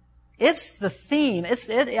 it's the theme. It's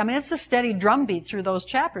the steady drumbeat through those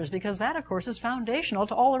chapters, because that, of course, is foundational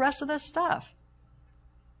to all the rest of this stuff.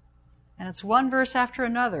 And it's one verse after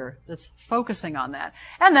another that's focusing on that.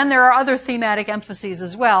 And then there are other thematic emphases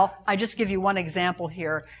as well. I just give you one example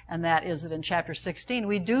here, and that is that in chapter 16,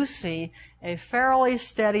 we do see a fairly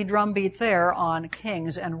steady drumbeat there on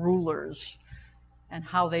kings and rulers and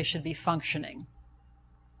how they should be functioning.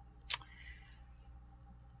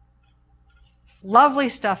 Lovely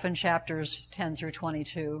stuff in chapters 10 through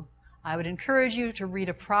 22. I would encourage you to read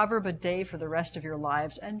a proverb a day for the rest of your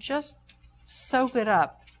lives and just soak it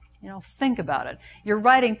up. Think about it. You're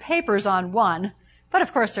writing papers on one, but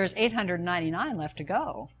of course there's 899 left to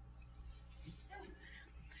go.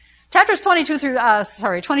 Chapters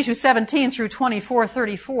 22:17 through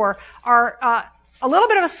 24:34 are a little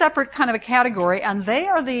bit of a separate kind of a category, and they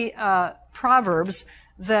are the Proverbs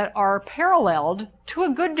that are paralleled to a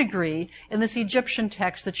good degree in this Egyptian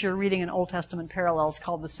text that you're reading in Old Testament parallels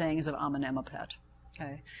called the Sayings of Amenemhotep.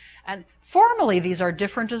 Okay? And formally, these are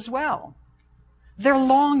different as well. They're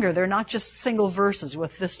longer. They're not just single verses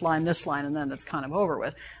with this line, and then it's kind of over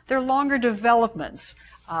with. They're longer developments.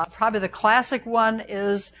 Probably the classic one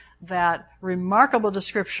is that remarkable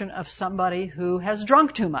description of somebody who has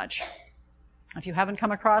drunk too much. If you haven't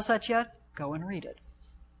come across that yet, go and read it.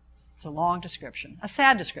 It's a long description, a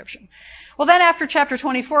sad description. Well, then after chapter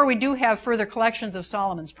 24, we do have further collections of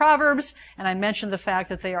Solomon's Proverbs, and I mentioned the fact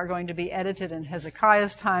that they are going to be edited in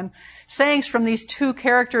Hezekiah's time. Sayings from these two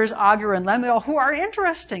characters, Agur and Lemuel, who are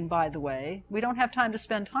interesting, by the way. We don't have time to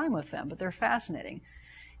spend time with them, but they're fascinating.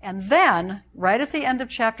 And then, right at the end of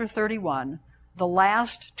chapter 31, the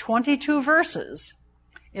last 22 verses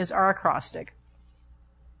is our acrostic.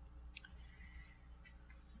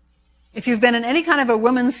 If you've been in any kind of a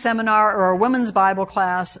women's seminar or a women's Bible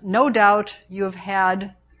class, no doubt you have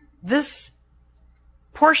had this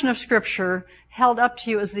portion of Scripture held up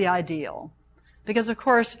to you as the ideal. Because, of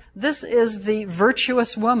course, this is the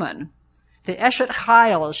virtuous woman, the Eshet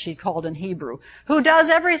Chayil, as she's called in Hebrew, who does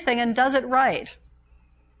everything and does it right.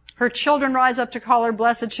 Her children rise up to call her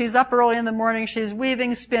blessed. She's up early in the morning. She's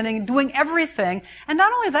weaving, spinning, doing everything. And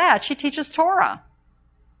not only that, she teaches Torah.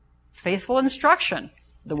 Faithful instruction.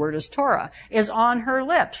 The word is Torah, is on her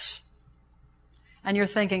lips. And you're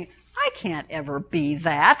thinking, I can't ever be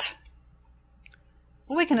that.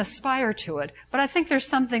 Well, we can aspire to it, but I think there's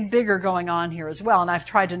something bigger going on here as well, and I've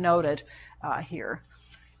tried to note it here.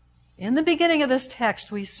 In the beginning of this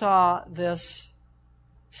text, we saw this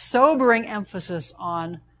sobering emphasis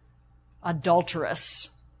on adulteress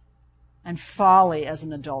and folly as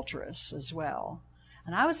an adulteress as well.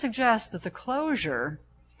 And I would suggest that the closure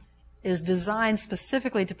is designed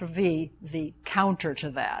specifically to be the counter to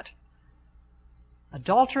that.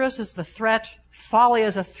 Adulteress is the threat. Folly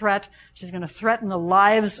is a threat. She's going to threaten the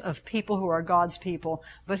lives of people who are God's people.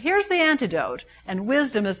 But here's the antidote, and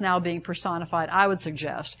wisdom is now being personified, I would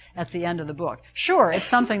suggest, at the end of the book. Sure, it's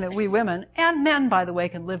something that we women, and men, by the way,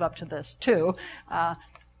 can live up to this too.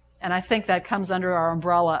 And I think that comes under our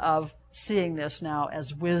umbrella of seeing this now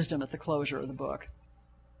as wisdom at the closure of the book.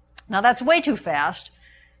 Now that's way too fast,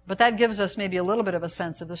 but that gives us maybe a little bit of a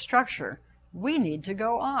sense of the structure. We need to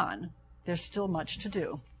go on. There's still much to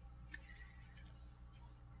do.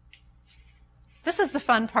 This is the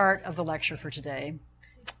fun part of the lecture for today.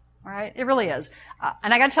 All right? It really is.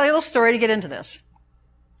 And I got to tell you a little story to get into this.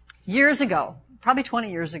 Years ago, probably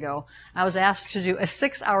 20 years ago, I was asked to do a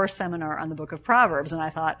 6-hour seminar on the book of Proverbs, and I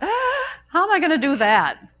thought, how am I going to do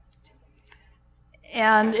that?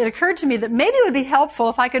 And it occurred to me that maybe it would be helpful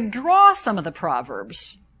if I could draw some of the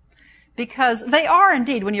Proverbs. Because they are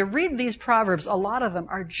indeed, when you read these Proverbs, a lot of them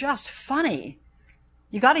are just funny.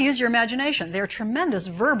 You got to use your imagination. They're tremendous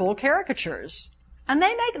verbal caricatures. And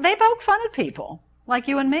they poke fun at people, like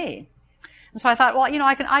you and me. And so I thought, well,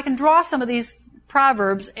 I can draw some of these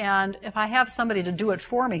Proverbs, and if I have somebody to do it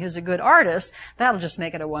for me who's a good artist, that'll just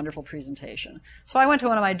make it a wonderful presentation. So I went to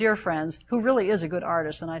one of my dear friends, who really is a good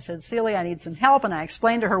artist, and I said, Celia, I need some help, and I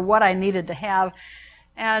explained to her what I needed to have.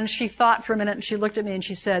 And she thought for a minute, and she looked at me, and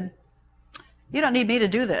she said, you don't need me to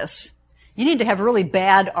do this. You need to have really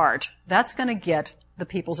bad art. That's going to get the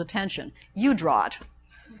people's attention. You draw it.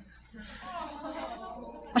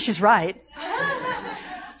 Well, she's right.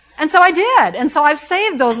 And so I did. And so I've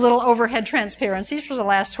saved those little overhead transparencies for the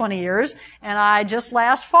last 20 years, and I just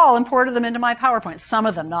last fall imported them into my PowerPoint. Some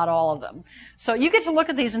of them, not all of them. So you get to look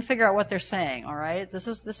at these and figure out what they're saying, all right? This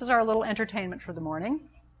is our little entertainment for the morning.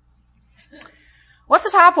 What's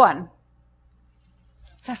the top one?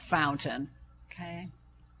 It's a fountain. Okay.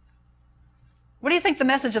 What do you think the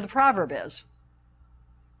message of the proverb is?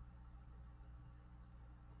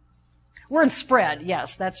 Word spread.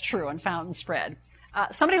 Yes, that's true, and fountain spread.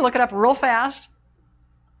 Somebody look it up real fast.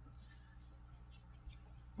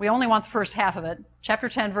 We only want the first half of it. Chapter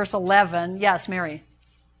 10, verse 11. Yes, Mary.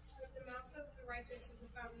 The mouth of the righteous is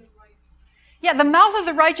a fountain of life. Yeah, the mouth of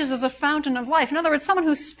the righteous is a fountain of life. In other words, someone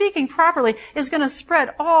who's speaking properly is going to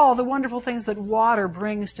spread all the wonderful things that water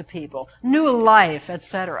brings to people. New life,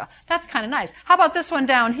 etc. That's kind of nice. How about this one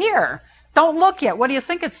down here? Don't look yet. What do you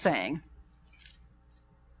think it's saying?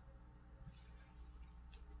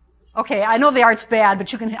 Okay, I know the art's bad, but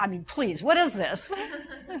please, what is this?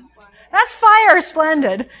 That's fire,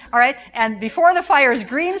 splendid. All right, and before the fire is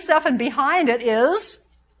green stuff, and behind it is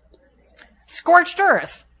scorched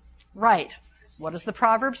earth. Right. What does the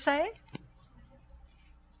proverb say?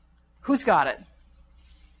 Who's got it?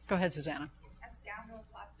 Go ahead, Susanna. A scoundrel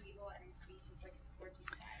plots evil, and his speech is like a scorching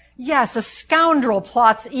fire. Yes, a scoundrel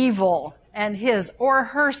plots evil, and his or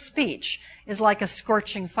her speech is like a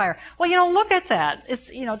scorching fire. Well, look at that.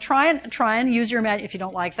 It's, try and use your imagination. If you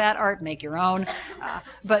don't like that art, make your own.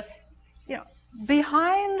 But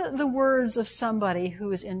behind the words of somebody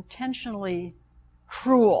who is intentionally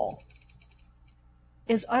cruel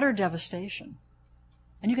is utter devastation.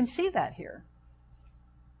 And you can see that here.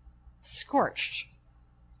 Scorched.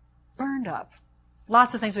 Burned up.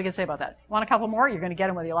 Lots of things we can say about that. Want a couple more? You're going to get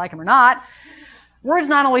them whether you like them or not. Words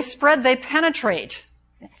not only spread, they penetrate.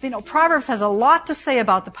 Proverbs has a lot to say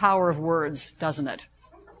about the power of words, doesn't it?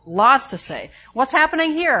 Lots to say. What's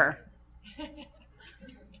happening here?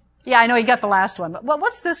 Yeah, I know you got the last one, but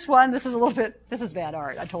what's this one? This is bad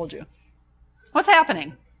art, I told you. What's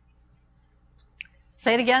happening?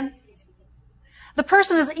 Say it again. The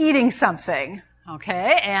person is eating something,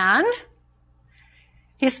 okay, and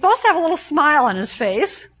he's supposed to have a little smile on his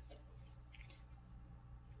face.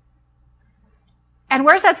 And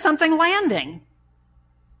where's that something landing?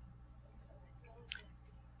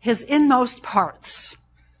 His inmost parts.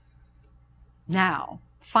 Now,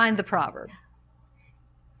 find the proverb.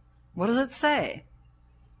 What does it say?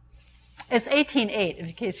 It's 18:8,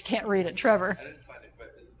 in case you can't read it. Trevor. I didn't find it,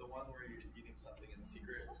 but is it the one where you're eating something in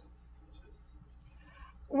secret?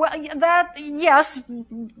 Well, yes,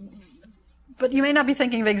 but you may not be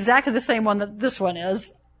thinking of exactly the same one that this one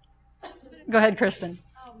is. Go ahead, Kristen.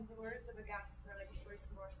 The words of a gossip are like choice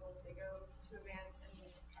morsels. They go to a man's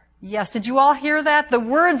inmost part. Yes, did you all hear that? The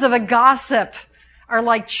words of a gossip are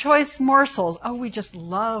like choice morsels. Oh, we just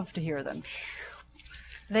love to hear them.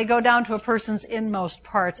 They go down to a person's inmost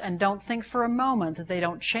parts, and don't think for a moment that they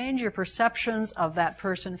don't change your perceptions of that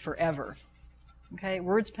person forever. Okay,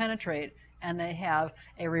 words penetrate, and they have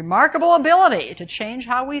a remarkable ability to change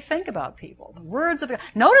how we think about people. The words of,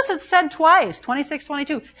 notice it's said twice, 26,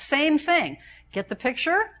 22, same thing. Get the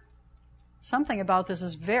picture? Something about this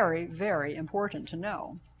is very, very important to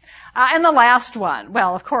know. And the last one,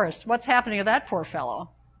 well, of course, what's happening to that poor fellow?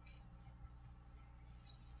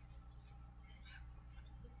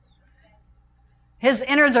 His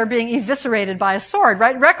innards are being eviscerated by a sword,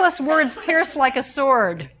 right? Reckless words pierce like a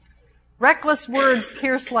sword. Reckless words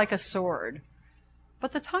pierce like a sword.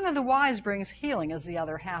 But the tongue of the wise brings healing is the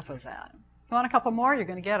other half of that. You want a couple more? You're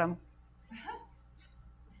going to get them.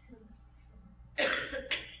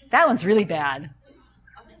 That one's really bad.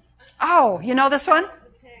 Oh, you know this one?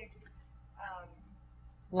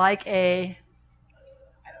 Like a...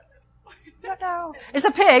 I don't know. It's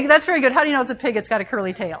a pig. That's very good. How do you know it's a pig? It's got a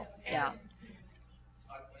curly tail. Yeah.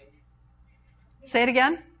 Say it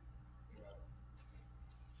again.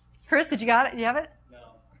 Chris, did you got it? Did you have it? No.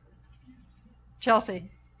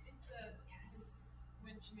 Chelsea. Yes.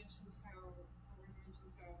 When she mentions how is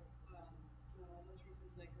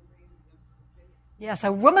like a ring of pig. Yes,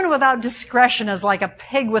 a woman without discretion is like a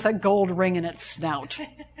pig with a gold ring in its snout.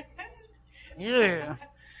 Yeah.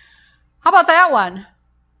 How about that one?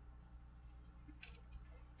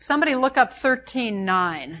 Somebody look up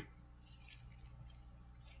 13:9.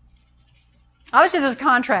 Obviously there's a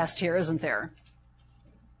contrast here, isn't there?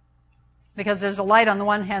 Because there's a light on the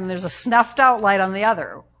one hand and there's a snuffed out light on the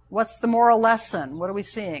other. What's the moral lesson? What are we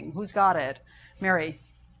seeing? Who's got it? Mary.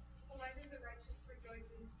 The light of the righteous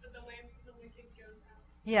rejoices, but the lamp of the wicked goes out.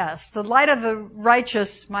 Yes, the light of the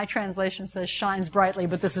righteous, my translation says shines brightly,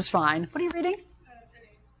 but this is fine. What are you reading?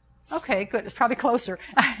 Okay, good. It's probably closer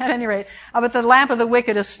at any rate. But the lamp of the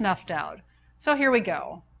wicked is snuffed out. So here we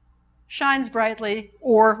go. Shines brightly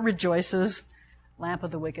or rejoices. Lamp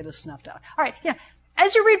of the wicked is snuffed out. All right, yeah.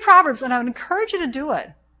 As you read Proverbs, and I would encourage you to do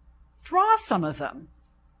it, draw some of them.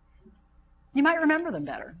 You might remember them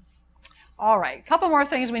better. All right, a couple more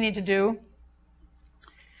things we need to do.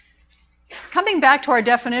 Coming back to our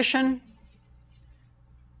definition,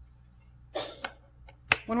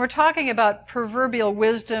 when we're talking about proverbial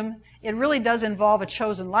wisdom, it really does involve a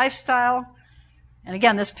chosen lifestyle. And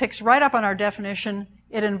again, this picks right up on our definition.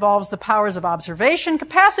 It involves the powers of observation,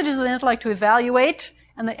 capacities of the intellect to evaluate,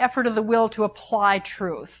 and the effort of the will to apply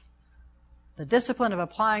truth. The discipline of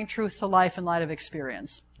applying truth to life in light of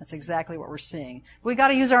experience. That's exactly what we're seeing. We've got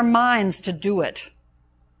to use our minds to do it.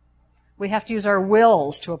 We have to use our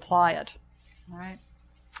wills to apply it. All right?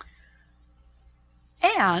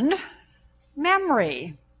 And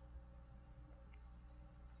memory.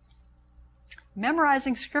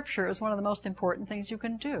 Memorizing Scripture is one of the most important things you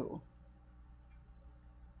can do.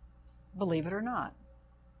 Believe it or not.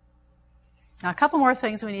 Now, a couple more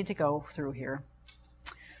things we need to go through here.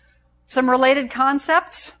 Some related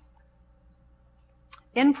concepts.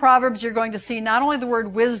 In Proverbs, you're going to see not only the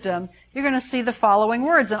word wisdom, you're going to see the following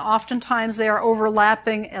words, and oftentimes they are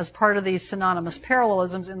overlapping as part of these synonymous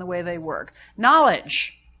parallelisms in the way they work.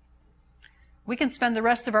 Knowledge. We can spend the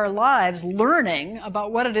rest of our lives learning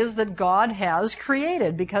about what it is that God has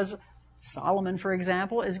created, because Solomon, for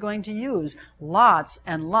example, is going to use lots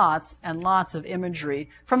and lots and lots of imagery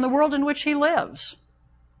from the world in which he lives.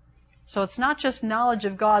 So it's not just knowledge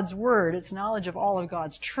of God's word, it's knowledge of all of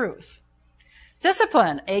God's truth.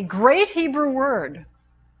 Discipline, a great Hebrew word,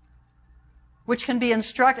 which can be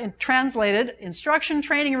translated instruction,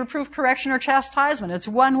 training, reproof, correction, or chastisement. It's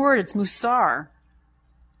one word, it's musar.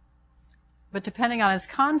 But depending on its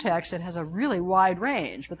context, it has a really wide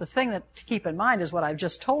range. But the thing to keep in mind is what I've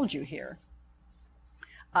just told you here.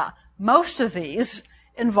 Most of these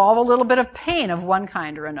involve a little bit of pain of one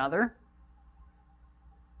kind or another.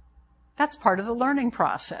 That's part of the learning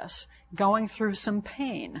process, going through some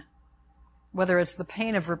pain. Whether it's the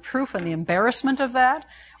pain of reproof and the embarrassment of that,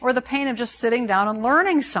 or the pain of just sitting down and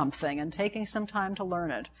learning something and taking some time to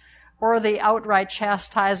learn it. Or the outright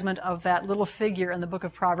chastisement of that little figure in the book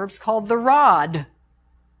of Proverbs called the rod.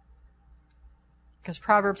 Because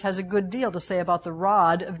Proverbs has a good deal to say about the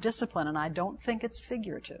rod of discipline, and I don't think it's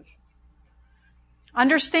figurative.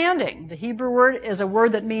 Understanding. The Hebrew word is a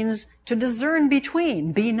word that means to discern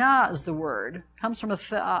between. Binah is the word. It comes from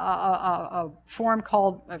a form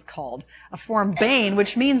a form bain,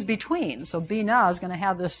 which means between. So binah is going to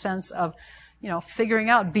have this sense of, figuring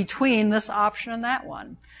out between this option and that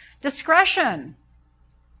one. Discretion.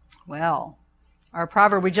 Well, our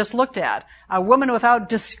proverb we just looked at. A woman without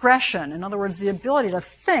discretion. In other words, the ability to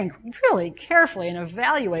think really carefully and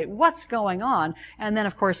evaluate what's going on, and then,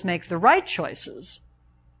 of course, make the right choices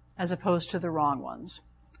as opposed to the wrong ones.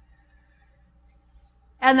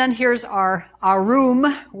 And then here's our arum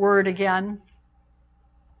word again.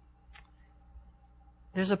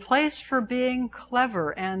 There's a place for being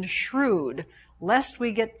clever and shrewd, lest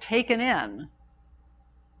we get taken in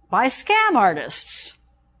by scam artists.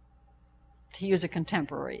 to use a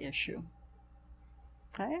contemporary issue.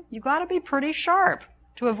 Okay? You've got to be pretty sharp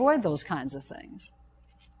to avoid those kinds of things.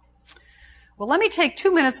 Well, let me take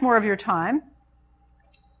 2 minutes more of your time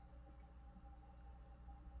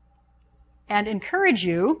and encourage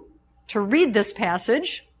you to read this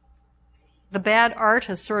passage. The bad art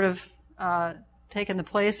has sort of taken the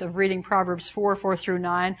place of reading Proverbs 4 through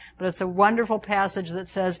 9, but it's a wonderful passage that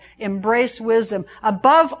says, embrace wisdom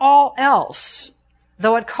above all else.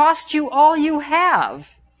 Though it cost you all you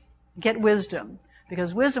have, get wisdom,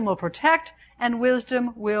 because wisdom will protect and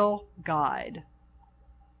wisdom will guide.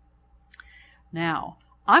 Now,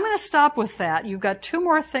 I'm going to stop with that. You've got 2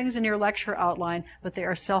 more things in your lecture outline, but they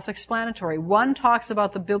are self-explanatory. One talks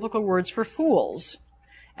about the biblical words for fools,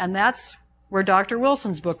 and that's where Dr.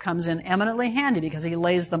 Wilson's book comes in eminently handy because he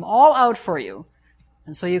lays them all out for you,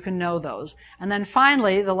 and so you can know those. And then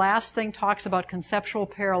finally, the last thing talks about conceptual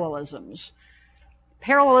parallelisms.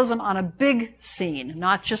 Parallelism on a big scene,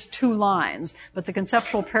 not just 2 lines, but the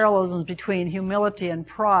conceptual parallelisms between humility and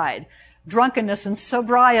pride, drunkenness and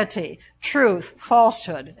sobriety, truth,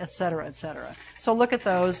 falsehood, etc., etc. So look at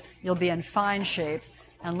those. You'll be in fine shape.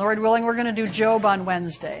 And Lord willing, we're going to do Job on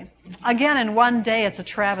Wednesday. Again, in one day, it's a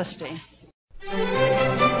travesty.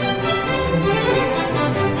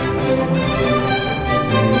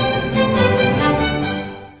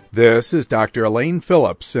 This is Dr. Elaine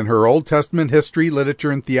Phillips in her Old Testament History,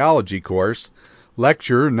 Literature, and Theology course,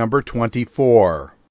 lecture number 24.